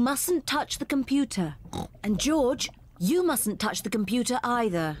 You mustn't touch the computer. And George, you mustn't touch the computer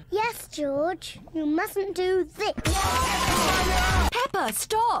either. Yes, George. You mustn't do this. Peppa,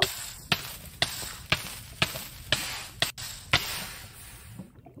 stop!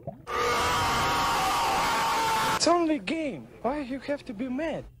 It's only a game. Why you have to be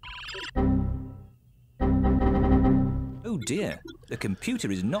mad? Oh dear, the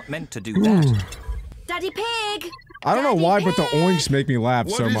computer is not meant to do that. Daddy Pig! I don't know why, but the oinks make me laugh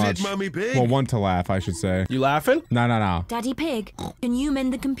What so is it, much. Mummy Pig? Well, one to laugh, I should say. You laughing? No. Daddy Pig, can you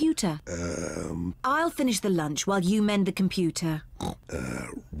mend the computer? I'll finish the lunch while you mend the computer.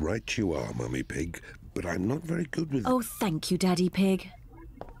 Right you are, Mummy Pig, but I'm not very good with... Oh, thank you, Daddy Pig.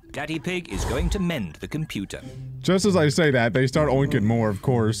 Daddy Pig is going to mend the computer. Just as I say that, they start oinking more, of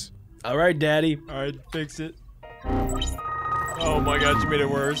course. All right, Daddy. All right, fix it. Oh my God, you made it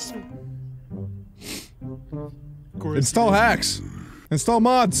worse. Install hacks. Install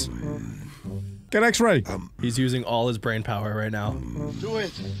mods. Get X-ray. He's using all his brain power right now. Do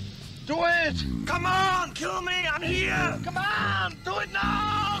it. Do it. Come on, kill me. I'm here. Come on, do it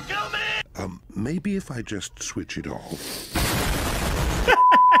now. Kill me. Maybe if I just switch it off.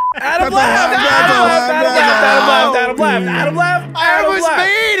 Adam laughed! Adam laughed! I almost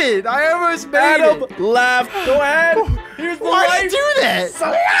made it. I almost made it. Adam laughed. Go ahead. Here's the Why life. did you do that?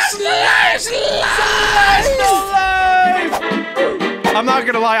 Slash! I'm not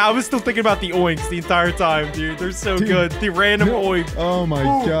gonna lie, I was still thinking about the oinks the entire time, dude. They're so good. The random oink. Oh my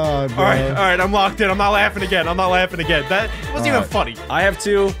God, bro. All right, I'm locked in. I'm not laughing again. That wasn't even funny. I have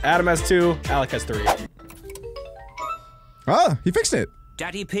 2. Adam has 2. Alec has 3. Ah, he fixed it.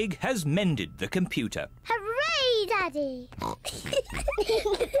 Daddy Pig has mended the computer. Hooray, Daddy!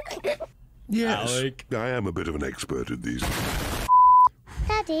 Yes, Alec. I am a bit of an expert at these.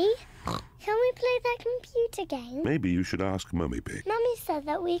 Daddy, can we play that computer game? Maybe you should ask Mummy Pig. Mummy said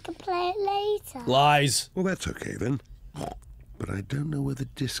that we could play it later. Lies. Well, that's okay then. But I don't know where the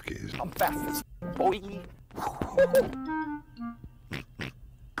disc is. I'm fast, boy.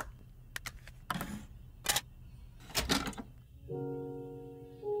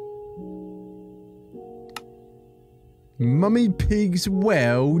 Mummy Pig's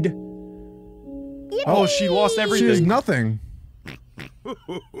world. Oh, she lost everything. She has nothing.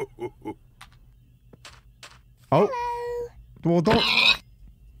 Oh. Well, don't.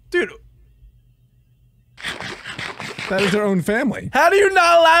 Dude. That is their own family. How do you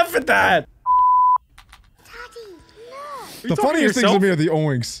not laugh at that? The funniest things to me are the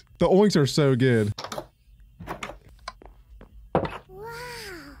oinks. The oinks are so good. Oh,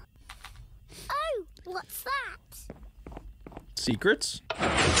 what's that? Secrets?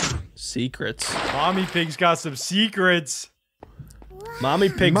 Secrets. Mommy Pig's got some secrets. Mommy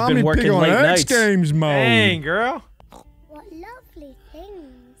Pig's Mommy been working Pig on late X nights. Games mode. Dang, girl. What lovely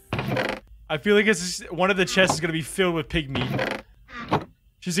things. I feel like it's one of the chests is gonna be filled with pig meat.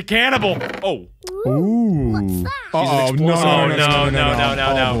 She's a cannibal. Oh. Ooh. Uh-oh, no. No.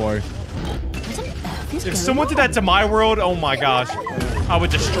 Oh, boy. If someone did that to my world, oh my gosh. I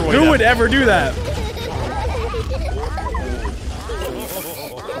would destroy Who would ever do that?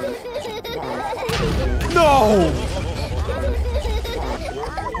 No!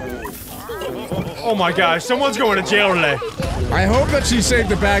 Oh my gosh, someone's going to jail today. I hope that she saved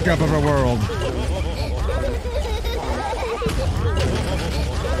the backup of her world.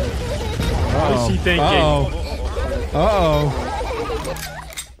 What is she thinking? Uh-oh.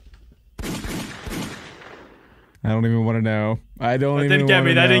 I don't even want to know. I don't That even didn't get me,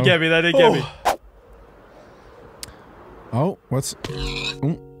 wanna that didn't know. get me, that didn't get me. Oh, what's...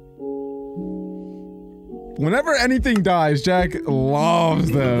 Whenever anything dies, Jack loves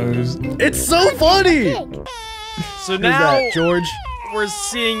those. It's so funny! So Who's now, that, George? we're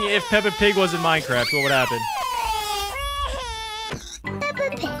seeing if Peppa Pig was in Minecraft, what would happen?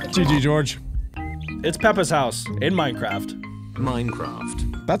 GG, George. It's Peppa's house in Minecraft.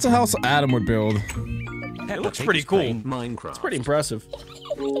 Minecraft. That's a house Adam would build. It looks pretty cool. Minecraft. It's pretty impressive.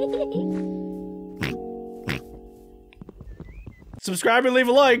 Subscribe and leave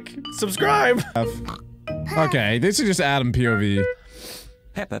a like. Subscribe. Okay, this is just Adam POV.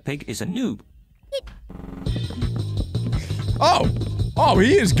 Peppa Pig is a noob. Oh,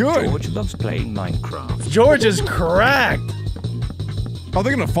 he is good. George loves playing Minecraft. George is cracked. Are they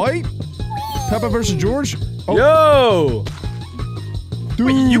gonna fight? Peppa versus George? Oh. Yo! Dude,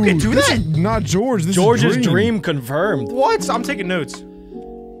 wait, you can do this that? Is not George. This George's is dream confirmed. What? I'm taking notes.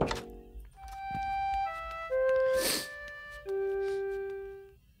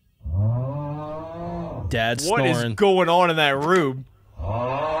 Dad's snoring. What is going on in that room?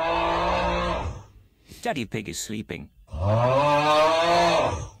 Daddy Pig is sleeping. Really,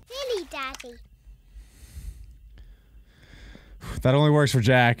 Daddy? That only works for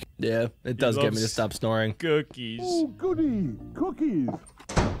Jack. Yeah, it does get me to stop snoring. Cookies. Oh, goody. Cookies.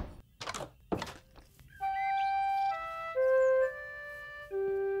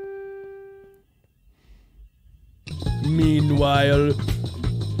 Meanwhile...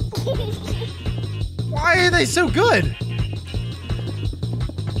 Why are they so good?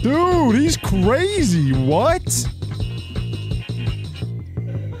 Dude, he's crazy. What?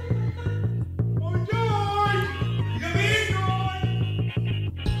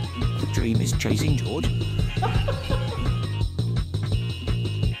 The dream is chasing George.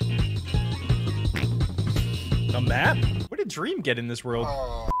 A map? Where did Dream get in this world?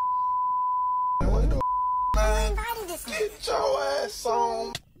 Get your ass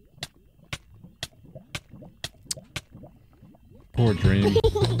on. Poor Dream.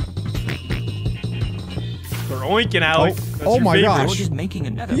 They're oinking, Alec. Oh my gosh. George is making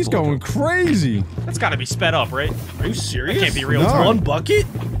another He's portal. going crazy. That's gotta be sped up, right? Are you serious? That can't be real No. time. One bucket?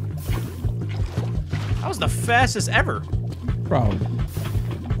 That was the fastest ever. Bro.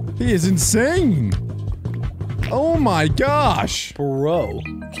 He is insane. Oh my gosh. Bro.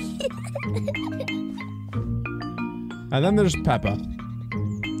 And then there's Peppa.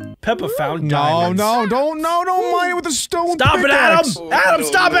 Peppa found No, diamonds. don't mine it with a stone Stop it, pickaxe. Adam! Adam,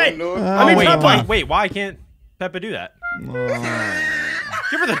 stop it! I mean, wait, Peppa. wait, why can't Peppa do that?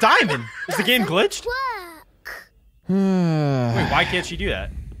 Give her the diamond. Is the game glitched? Wait, why can't she do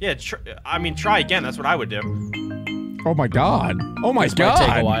that? Yeah, I mean, try again. That's what I would do. Oh my god. Oh my This god. might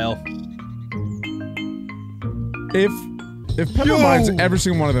take a while. If Peppa mines every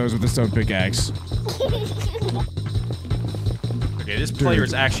single one of those with a stone pickaxe. Okay, this player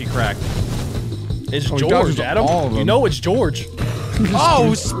is actually cracked. It's Oh, he George, dodges Adam. all of You them. know it's George.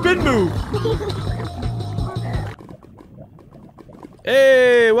 Oh, spin move!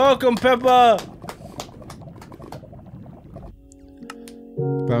 Hey, welcome, Peppa.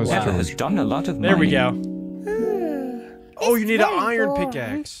 That was Peppa George. has done a lot of There we mining. go. Oh, you need an iron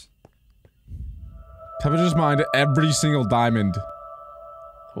pickaxe. Peppa just mined every single diamond.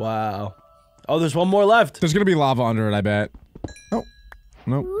 Wow. Oh, there's one more left. There's gonna be lava under it, I bet. Oh.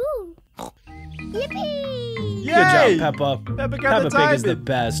 Nope. Ooh. Yippee! Good job, Peppa. Peppa got the Pig is the diamond.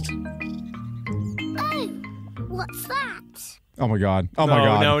 best. Oh, what's that? Oh my god. Oh my No,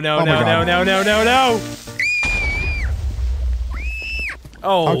 god. no, no, Oh my no, god. no, no, no, no, no!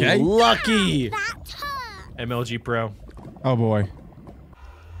 Oh, Okay. lucky. MLG Pro. Oh boy.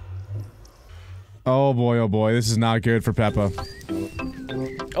 Oh boy, oh boy. This is not good for Peppa.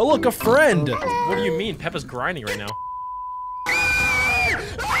 Oh, look, a friend. What do you mean? Peppa's grinding right now.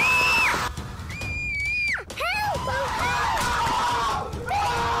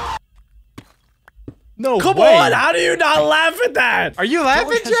 No Come way. on, how do you not laugh at that? Are you laughing,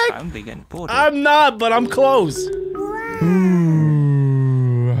 George has Jack? found the end portal. I'm not, but I'm close.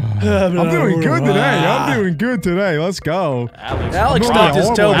 I'm doing good today. I'm doing good today. Let's go. Alex I'm stopped his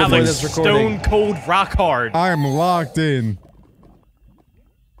doing toe horrible. before Alex, this recording. stone cold rock hard. I am locked in.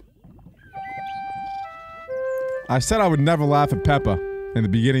 I said I would never laugh at Peppa in the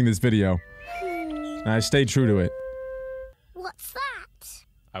beginning of this video. And I stayed true to it. What's that?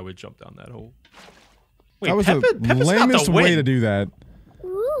 I would jump down that hole. That was Peppa- the Peppa's about lamest to way win. to do that.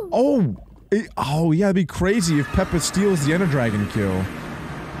 Ooh. Oh yeah, it'd be crazy if Peppa steals the Ender Dragon kill.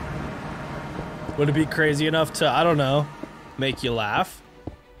 Would it be crazy enough to, I don't know, make you laugh?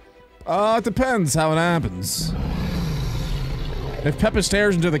 It depends how it happens. If Peppa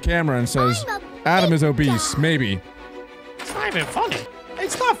stares into the camera and says, Adam is obese, maybe. It's not even funny.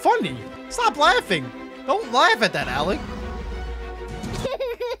 It's not funny. Stop laughing. Don't laugh at that, Alec.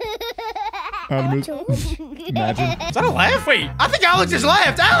 Adam is... Imagine. Is that a laugh? Wait, I think Alec just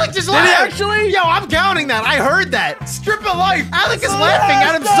laughed. Alec just laughed. he actually? Yo, I'm counting that. I heard that. Strip of life. Alec is laughing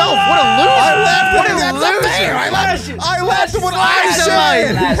at himself. What a loser. I laughed What at a it. That's not loser. fair. I laughed at what I Slash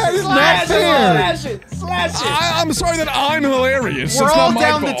said. it. That is not fair. Slash it. I'm sorry that I'm hilarious. We're It's all not my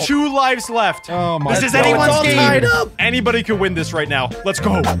down fault. to 2 lives left. Oh my This is God. anyone's all game. tied up. Anybody could win this right now. Let's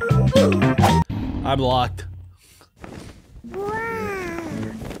go. I'm locked.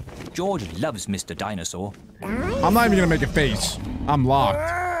 George loves Mr. Dinosaur. I'm not even gonna make a face. I'm locked.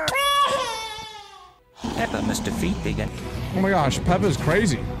 Peppa must defeat Big Ed. Oh my gosh, Peppa's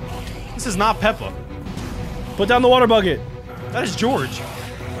crazy. This is not Peppa. Put down the water bucket. That is George.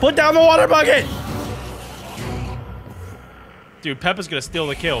 Put down the water bucket! Dude, Peppa's gonna steal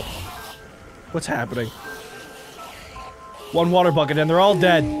the kill. What's happening? One water bucket and they're all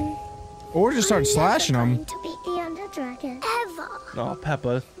dead. Or just start slashing them. To beat the Under Dragon ever. Oh,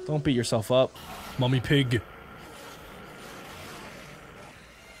 Peppa, don't beat yourself up. Mummy pig.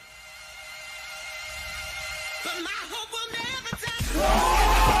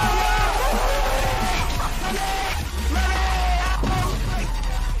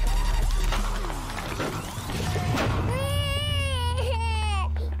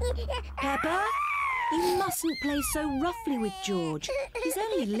 Peppa, you mustn't play so roughly with George. He's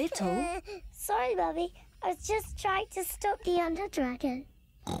only little. Sorry, Mummy. I was just trying to stop the Under Dragon.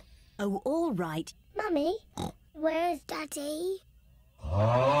 Oh, all right. Mummy, where is Daddy?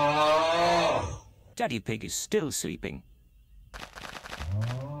 Daddy Pig is still sleeping.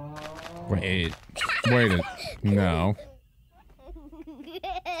 Wait. No.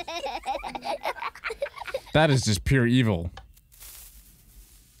 That is just pure evil.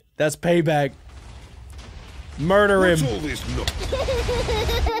 That's payback. Murder him. What's all this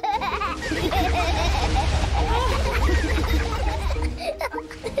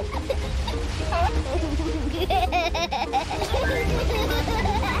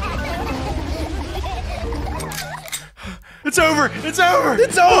It's over! It's over!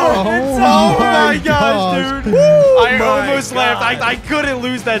 It's over! Oh my gosh, dude! I almost God. laughed. I couldn't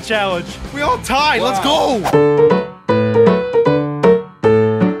lose that challenge. We all tied. Let's Wow. go!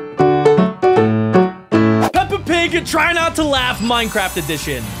 Peppa Pig Try Not to Laugh Minecraft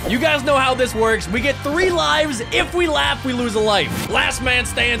Edition. You guys know how this works. We get 3 lives. If we laugh, we lose a life. Last man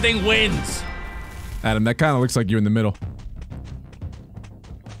standing wins. Adam, that kind of looks like you in the middle.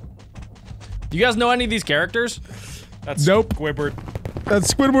 Do you guys know any of these characters? That's Nope. Squidward.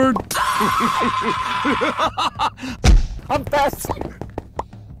 That's Squidward. I'm fast.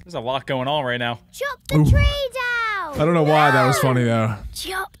 There's a lot going on right now. Chop the tree down! I don't know why that was funny though.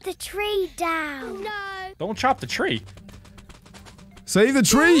 Chop the tree down! No! Don't chop the tree. Save the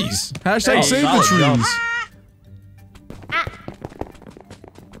trees. Hashtag Oh, save the solid trees.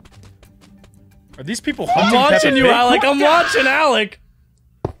 Are these people I'm hunting watching Peppa you, Pig? Alec. I'm watching Alec.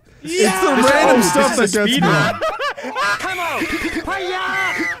 It's the random stuff that gets speed me. Come on!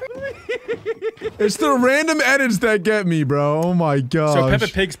 It's the random edits that get me, bro. Oh my gosh. So Peppa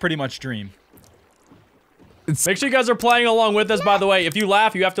Pig's pretty much dream. Make sure you guys are playing along with us, by the way. If you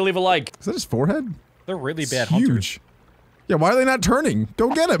laugh, you have to leave a like. Is that his forehead? They're really bad Huge. hunters. Yeah, why are they not turning? Go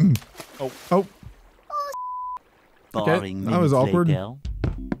get him. Oh. Oh. Okay, that was awkward.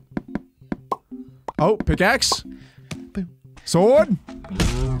 Oh, pickaxe. Sword.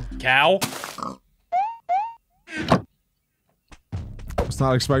 Cow. Was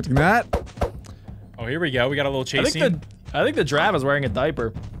not expecting that. Oh, here we go. We got a little chase scene. I think the giraffe is wearing a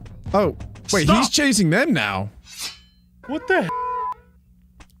diaper. Oh, wait, Stop. he's chasing them now. What the?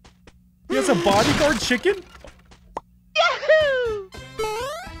 He has a bodyguard chicken? Yahoo!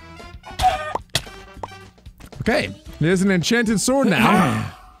 Okay, there's an enchanted sword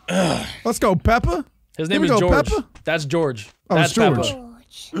now. Let's go, Peppa. His Here name we is go, George. Peppa. That's George. Oh, That's it's George. Peppa.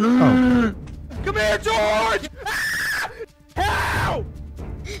 Oh. Come here, George! Help!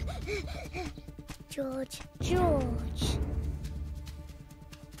 George.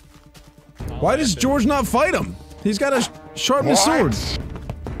 Why does George not fight him? He's got to sharpen his sword.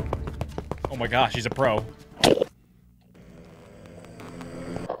 Oh my gosh, he's a pro.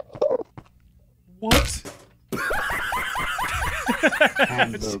 What?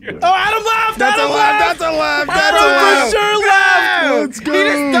 Oh, Adam laughed! That's a laugh! That's a laugh! That's a laugh! For sure laughed! Let's go!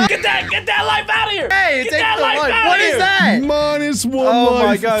 Get that life out of here! Hey, Get take that the life life. out What of is here! that? Minus 1 Oh my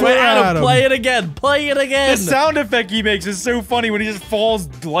life God. for Wait, Adam, Adam. play it again. Play it again. The sound effect he makes is so funny when he just falls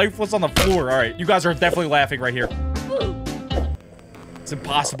lifeless on the floor. All right, you guys are definitely laughing right here. It's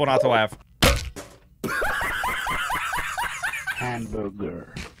impossible not to laugh.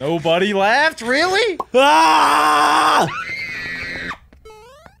 Hamburger. Nobody laughed? Really? Ah!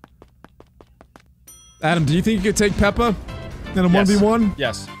 Adam, do you think you could take Peppa in a Yes. 1v1?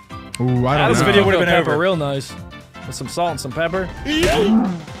 Yes. Ooh, I don't This know. video would have been Peppa over. real nice. With some salt and some pepper.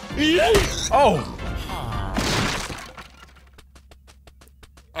 Oh!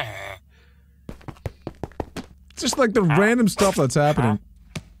 It's just like the random stuff that's happening.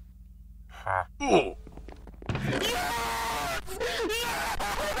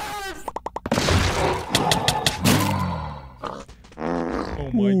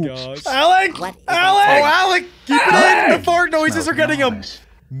 Oh my gosh. Alec! Oh, Alec! Keep it in! The fart noises are getting him!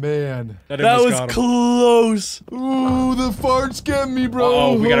 Man. That was close. Ooh, the farts get me, bro.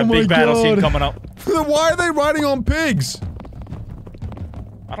 Uh-oh, we got a big battle scene coming up. Why are they riding on pigs?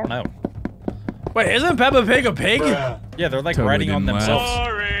 I don't know. Wait, isn't Peppa Pig a pig? Yeah, they're like Totally riding on didn't laugh. themselves.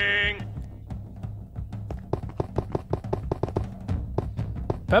 Boring.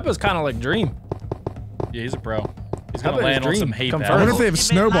 Peppa's kind of like Dream. Yeah, he's a pro. He's gonna Peppa is land on Dream. some hay Confirmed. I wonder pals. if they have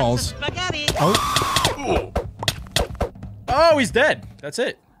snowballs. Oh. Oh, he's dead. That's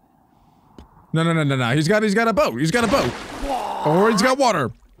it. No. He's got a boat. He's got a boat. Or he's got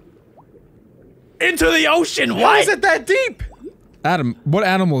water. Into the ocean. Why What? is it that deep? Adam, what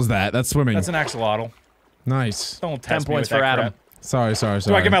animal is that? That's swimming. That's an axolotl. Nice. Don't 10 test me points with for that Adam. crap. Sorry.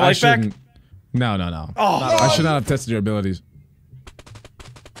 Do I get my life back? shouldn't- No. Oh. I should not have tested your abilities.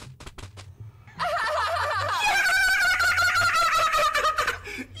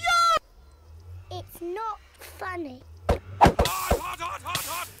 It's not funny.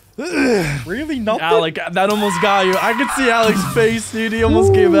 Really? Nothing? Alec, that almost got you. I could see Alec's face, dude. He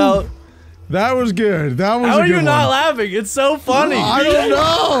almost came out. That was good. That was How a are good you not one. laughing? It's so funny. I don't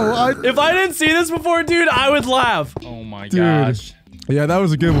know. If I didn't see this before, dude, I would laugh. Oh my Dude. gosh. Yeah, that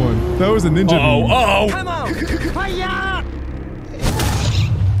was a good one. That was a ninja move. Uh-oh. Come on. Hiya!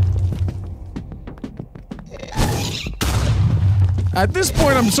 At this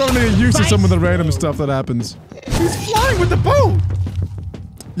point, I'm starting to get used to some of the random stuff that happens. He's flying with the boat.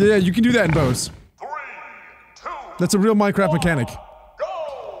 Yeah, you can do that in bows. That's a real Minecraft mechanic.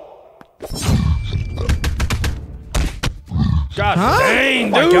 God Huh?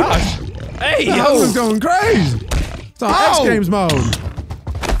 dang, Oh dude. my gosh. Hey, That yo. was going crazy. It's on X Games mode.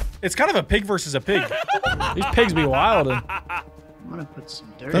 It's kind of a pig versus a pig. These pigs be wildin'. I'm gonna put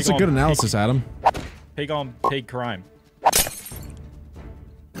some dirt. That's a good on analysis, Adam. Pig on pig crime.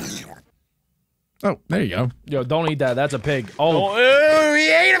 Oh, there you go. Yo, don't eat that. That's a pig. Oh, Oh, he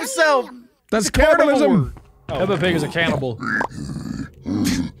ate himself. That's cannibalism. Peppa Pig is a cannibal.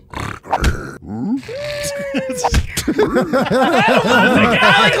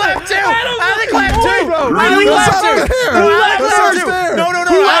 Alec left too. Alec left too. Alec left too. No.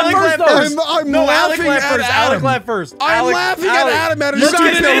 Alec left first. I'm No, Alec laughing left at first. Alec Adam. left first. I'm Alec- laughing at Alec. Adam at his You guys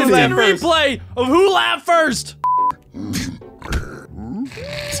stupid know who Instant left first. replay of who laughed first.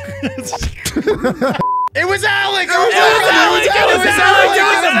 It was Alec. It was Alec.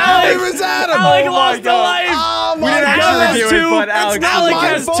 It was Adam. Alec Oh lost my a God. life. Oh We my didn't God. actually do it, but Alec. Alec my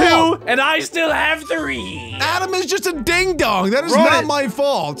has fault. 2, and I still have 3. Adam is just a ding dong. That is Run not it. my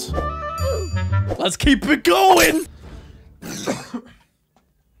fault. Let's keep it going.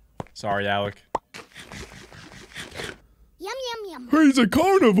 Sorry, Alec. Yum, yum, yum. He's a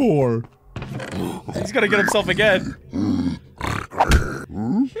carnivore. He's gonna get himself again.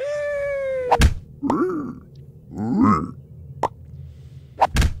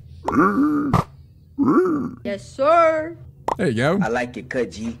 Yes, sir. There you go. I like it,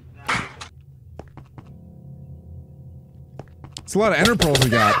 Kudgy. It's a lot of enter pearls we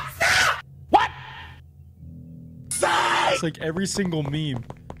got. It's like every single meme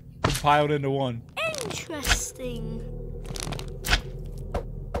compiled into one. Interesting.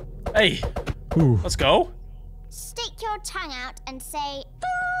 Hey, Ooh. let's go. Stick your tongue out and say.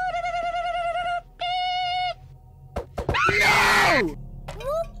 No!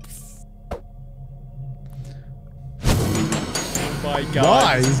 Whoops. Oh my God.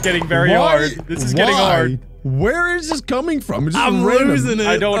 Why? This is getting very Why? hard. This is getting Why? hard. Where is this coming from? It's just I'm random. losing it.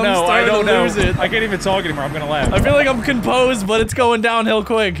 I don't I'm know. I starting don't to know. lose it. I can't even talk anymore. I'm gonna laugh. I feel like I'm composed, but it's going downhill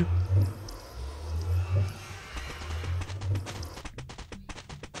quick.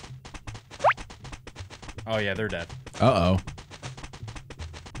 Oh yeah, they're dead. Uh-oh.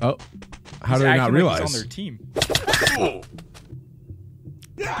 Oh. How He's did I acting not like realize? he's on their team.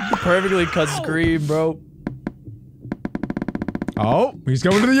 Perfectly cut scream, bro. Oh, he's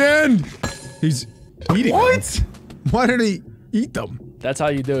going to the end. He's eating What? them. Why did he eat them? That's how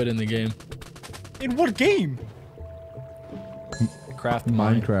you do it in the game. In what game? Craft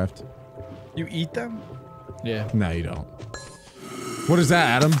mine. Minecraft. You eat them? Yeah. No, you don't. What is that,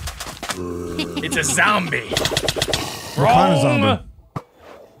 Adam? It's a zombie. What kind of zombie?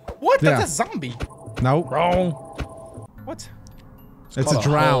 What? Yeah. That's a zombie. No. Wrong. What? It's a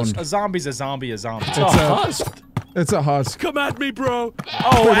drowned. A zombie's a zombie. A zombie. It's a husk. It's a husk. Come at me, bro.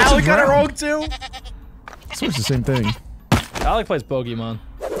 Oh, Wait, that's Alec a got it drown. wrong too. So it's the same thing. Alec plays Pokemon.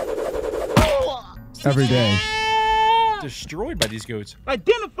 Every day. Destroyed by these goats.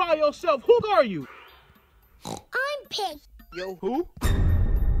 Identify yourself. Who are you? I'm Pig. Yo, who?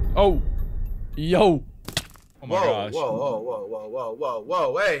 Oh. Yo. Oh my gosh.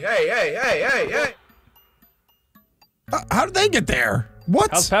 Whoa. Hey. How did they get there?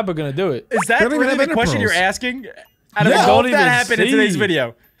 What? How's Peppa gonna do it? Is that They don't even really have the ender question pearls. you're asking? Out of Yeah. all Don't that even happened in see. today's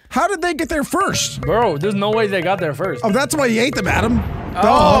video. How did they get there first? Bro, there's no way they got there first. Oh, that's why you ate them, Adam.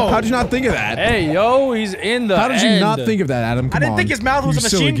 Oh. How did you not think of that? Hey, yo, he's in the How did you end. not think of that, Adam? Come I didn't on. think his mouth was You a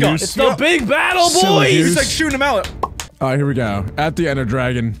silly machine gun. goose. It's the big battle, Silly boys! goose. He's like shooting him out. All right, here we go. At the Ender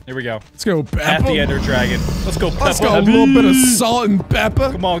Dragon. Here we go. Let's go, Peppa. At the Ender Dragon. Let's go, Peppa. Let's go. A little bit of salt and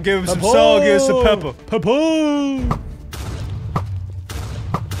pepper. Come on, give him some salt, give him some pepper. Peppa!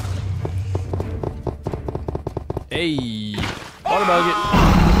 Hey. Water bucket.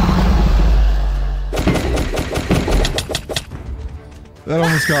 That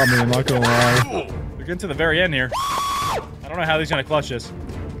almost got me, I'm not gonna lie. We're getting to the very end here. I don't know how he's gonna clutch this.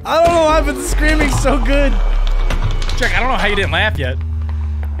 I don't know why I've been screaming so good. Jack, I don't know how you didn't laugh yet.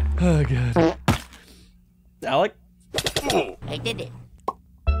 Oh, God. Alec? I did it.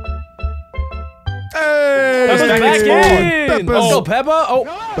 Hey! Peppa's back in! Peppa's- Let's go, Peppa. Oh.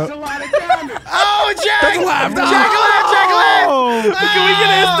 That's a lot of damage. Oh, Jack! That's a laugh. Jack laughed! Can we get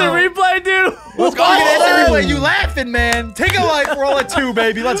an instant replay, dude? Let's go get an instant replay. You laughing, man. Take a life. We're all at 2,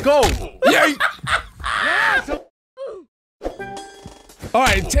 baby. Let's go. Yay! All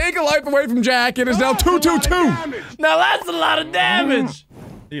right, take a life away from Jack. It is now 2-2-2. Now that's a lot of damage.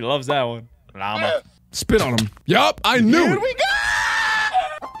 He loves that one. Llama. Spit on him. Yup, I knew Here it. we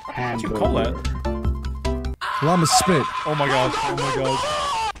go! What'd you call that? Llama spit. Oh my gosh. Oh my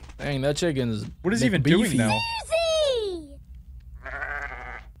gosh. Dang, that chicken is. What is he even doing now?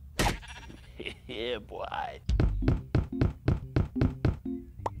 Yeah, boy.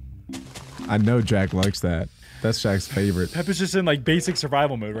 I know Jack likes that. That's Jack's favorite. Peppa's just in like basic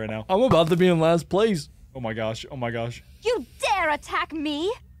survival mode right now. I'm about to be in last place. Oh my gosh. Oh my gosh. You dare attack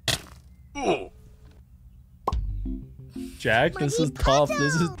me? Jack? This is tough.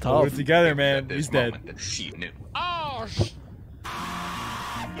 This is Hold tough. it together, man. He's dead. She knew.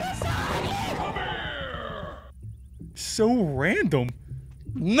 So random.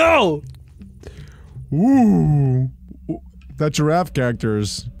 No! Ooh. That giraffe character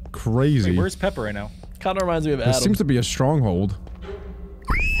is crazy. Wait, where's Peppa right now? Kind of reminds me of There Adam. seems to be a stronghold.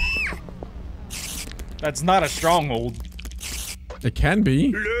 That's not a stronghold. It can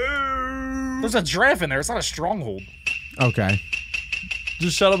be. There's a giraffe in there. It's not a stronghold. Okay.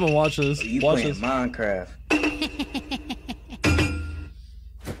 Just shut up and watch this. You Watch playing this. Minecraft.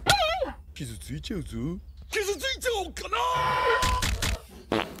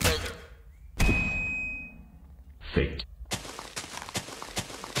 Fate.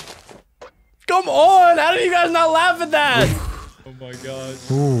 Come on! How do you guys not laugh at that? Oh my god.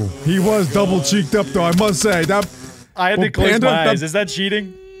 Ooh. He was double cheeked up though, I must say. That I had to Well, close Panda, my eyes. that- Is that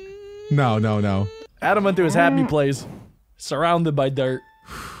cheating? No. Adam went to his happy place, surrounded by dirt.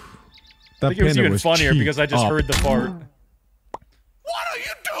 That I think it was panda even was funnier because I just cheeked heard the fart. What are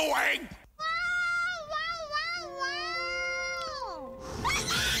you doing?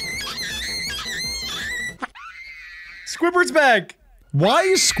 Squidward's back! Why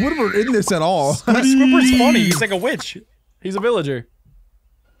is Squidward in this at all? Squidward's funny. He's like a witch. He's a villager.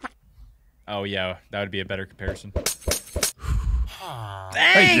 Oh yeah, that would be a better comparison.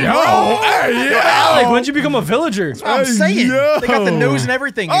 Hey, Dang, yo! bro! Hey, yo! Alec, when'd you become a villager? That's what I'm Hey, saying. yo! They got the nose and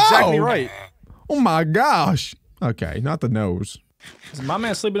everything. Exactly Oh. right. Oh my gosh. Okay, not the nose. Is my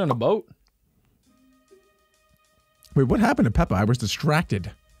man sleeping on a boat? Wait, what happened to Peppa? I was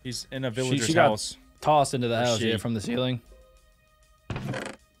distracted. He's in a villager's She got house. tossed into the house, she? yeah, from the ceiling.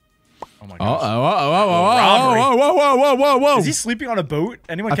 Oh my Uh-oh, gosh. whoa. Is he sleeping on a boat?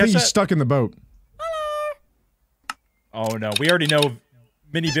 Anyone I catch think he's that? stuck in the boat. Oh no, we already know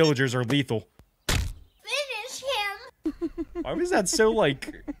mini villagers are lethal. Finish him. Why was that so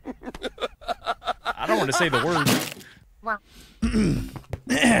like... I don't want to say the word.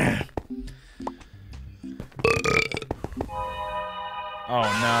 Oh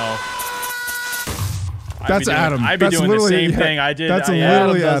no. That's Adam. I'd be That's doing the literally- same thing I did. that's I-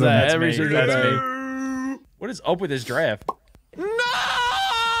 literally Adam does Adam. that Every me. single That's day. me. What is up with this draft?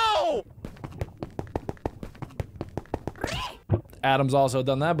 No! Adam's also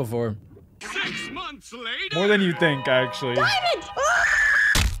done that before. 6 months later. More than you think, actually.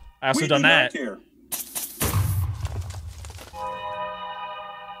 I also done that.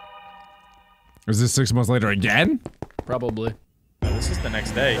 Is this 6 months later again? Probably. No, this is the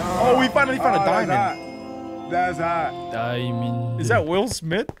next day. Oh, we finally found a diamond. That's hot. Diamond. Is that Will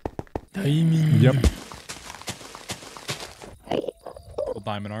Smith? Diamond. Yep. Full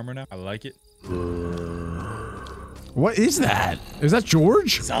diamond armor now. I like it. What is that? Is that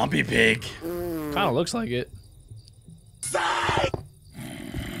George? Zombie pig. Kind of looks like it.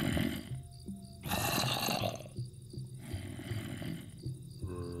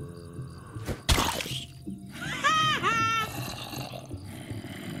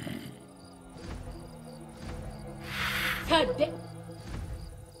 God damn.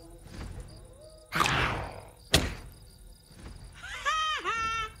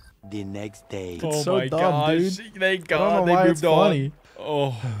 The next day. Oh so my dumb, gosh. dude. Thank I don't God know they why moved it's on. funny.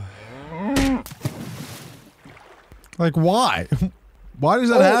 Oh. Like, why? Why does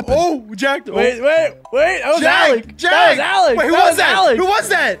that happen? Oh, Jack. Wait. That was Jack, Alec. Jack. That was Alec. Wait, who That was that? Alec. Who was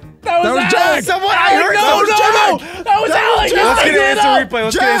that? That was Jack. Alec. Someone, I Alec, heard no, that was no. That was Alec. Let's get Jack. an instant replay.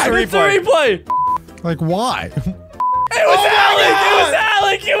 Let's get an instant replay. Like, why? It was Alec. It was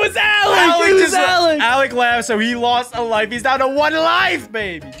Alec. It was Alec. It was Alec. Alec laughed, so he lost a life. He's down to 1 life,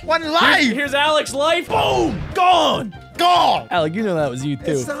 baby. 1 life. Here's Alec's life. Boom. Gone. Gone. Alec, you know that was you too.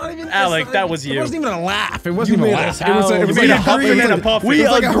 It's not even. Alec, that was you. It wasn't even a laugh. It wasn't You even a made laugh. us It was a. howl. It was You made like a huff it was and a like- puff. We It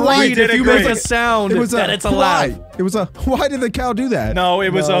was like a agreed did if you agree. make a sound It was that it's a why? laugh. It was a. Why did the cow do that? No, it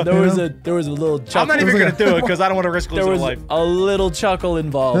was a. There was a little chuckle. I'm not even gonna do it because I don't want to risk There losing a was life. a little chuckle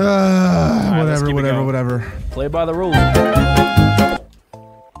involved. let's Whatever, keep it going. whatever. Play by the rules.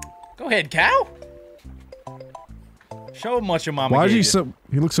 Go ahead, cow. Show him what your mama Why is gave he you. so?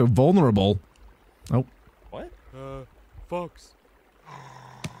 He looks so vulnerable. Oh. What? Fox.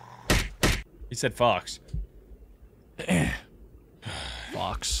 He said fox.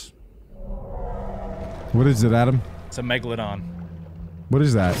 Fox. What is it, Adam? It's a megalodon. What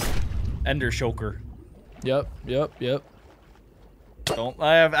is that? Ender shulker. Yep. Don't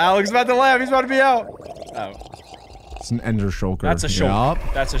laugh. Alex is about to laugh. He's about to be out. Oh. It's an ender shulker. That's a shulker.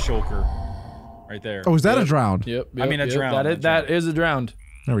 Yup. That's a shulker. Right there. Oh, is that a drowned? Yep. I mean a drowned. That is a drowned.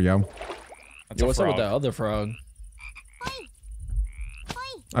 There we go. That's Yo, a what's up with frog. that other frog?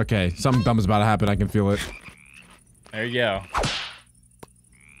 Okay, something dumb is about to happen. I can feel it. There you go.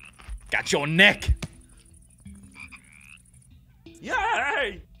 Got your neck.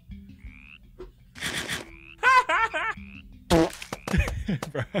 Yay!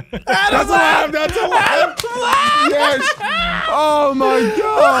 That's a laugh! That's a laugh! Yes! Oh my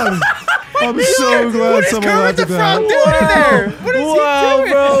god! I'm so glad someone laughed at that. doing in there? What is Wow, he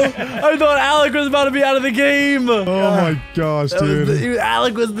doing? bro! I thought Alec was about to be out of the game. Oh my gosh, dude.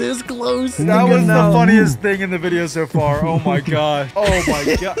 Alec was this close. That was the funniest thing in the video so far. Oh my god. Oh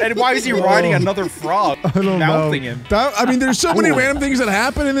my god. And why is he riding another frog? I don't Mouthing know. him. That, I mean, there's so many random things that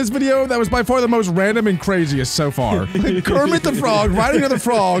happen in this video. That was by far the most random and craziest so far. Like Kermit the Frog riding another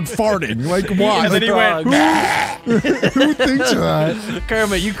frog, farting. Like, why? And then he went. Who thinks of that?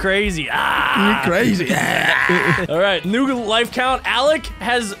 Kermit, you crazy. Ah! You crazy. All right, new life count. Alec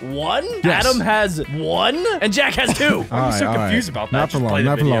has 1, Yes. Adam has 1, and Jack has 2. I'm so confused about that. Not for Just play long, the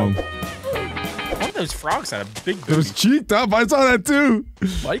not for video. long. One of those frogs had a big It booty. was cheeked up. I saw that too.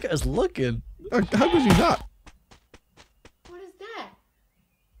 Why are you guys looking? How could you not? What is that?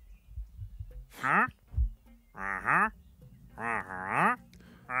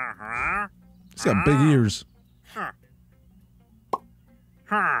 He's got big ears.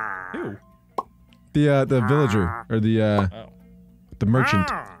 Ew. The villager or the merchant.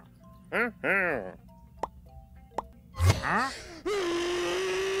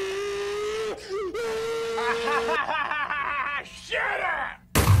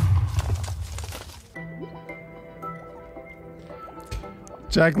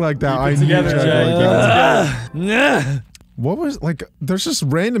 Jack like that. I knew together, Jack Jack. like that. What was like? There's just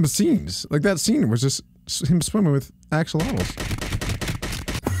random scenes. Like that scene was just him swimming with axolotls.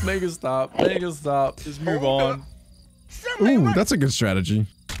 Make it stop. Make it stop. Just move on. Ooh, that's a good strategy.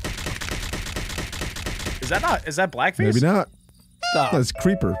 Is that not? Is that blackface? Maybe not. Stop. That's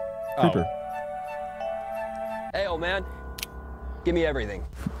creeper. Oh. Creeper. Hey, old man. Give me everything.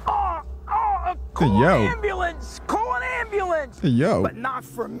 Hey yo. Ambulance! Call an ambulance! Hey yo. But not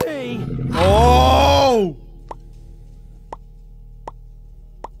for me. Oh!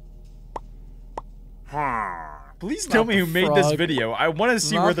 Please tell me who made this frog. video. I want to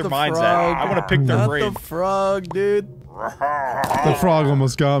see Not where their the mind's frog. at. I want to pick their Not brain. the frog, dude. The frog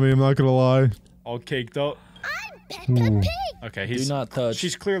almost got me. I'm not gonna lie. All caked up. Ooh. Okay, Do he's. not touch.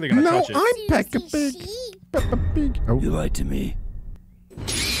 She's clearly gonna No, touch it. I'm Pekka Pig. Peppa Pig. Oh. You lied to me.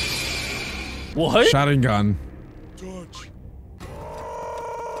 What? Shotting gun.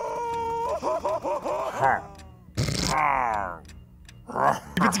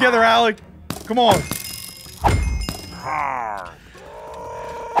 Keep it together, Alec. Come on.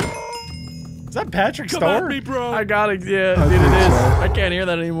 Is that Patrick Come Star? at me, bro. I got it. Yeah, I dude, think it is. so. I can't hear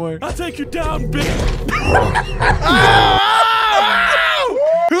that anymore. I'll take you down, bitch.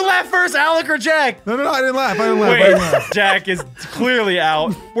 Who laughed first, Alec or Jack? No, I didn't laugh. I didn't laugh. I didn't Wait, laugh. Jack is clearly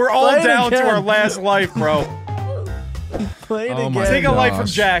out. We're all Play it down to again. our last life, bro. Play it Oh again. my Take a life from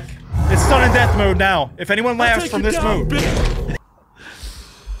gosh. Jack. It's sudden death mode now. If anyone laughs from this mode,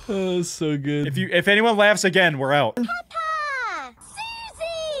 Oh, so good. if anyone laughs again, we're out.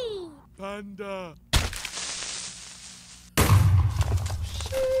 Panda.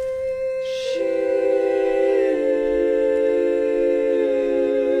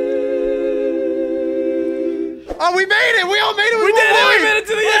 Oh, we made it! We all made it! We did it! We made it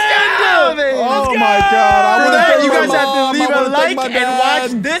to the end! Oh my God! For that, you guys have to Mom, leave I a wanna thank like my and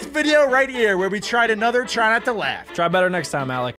dad. watch this video right here where we tried another Try Not to Laugh. Try better next time, Alec.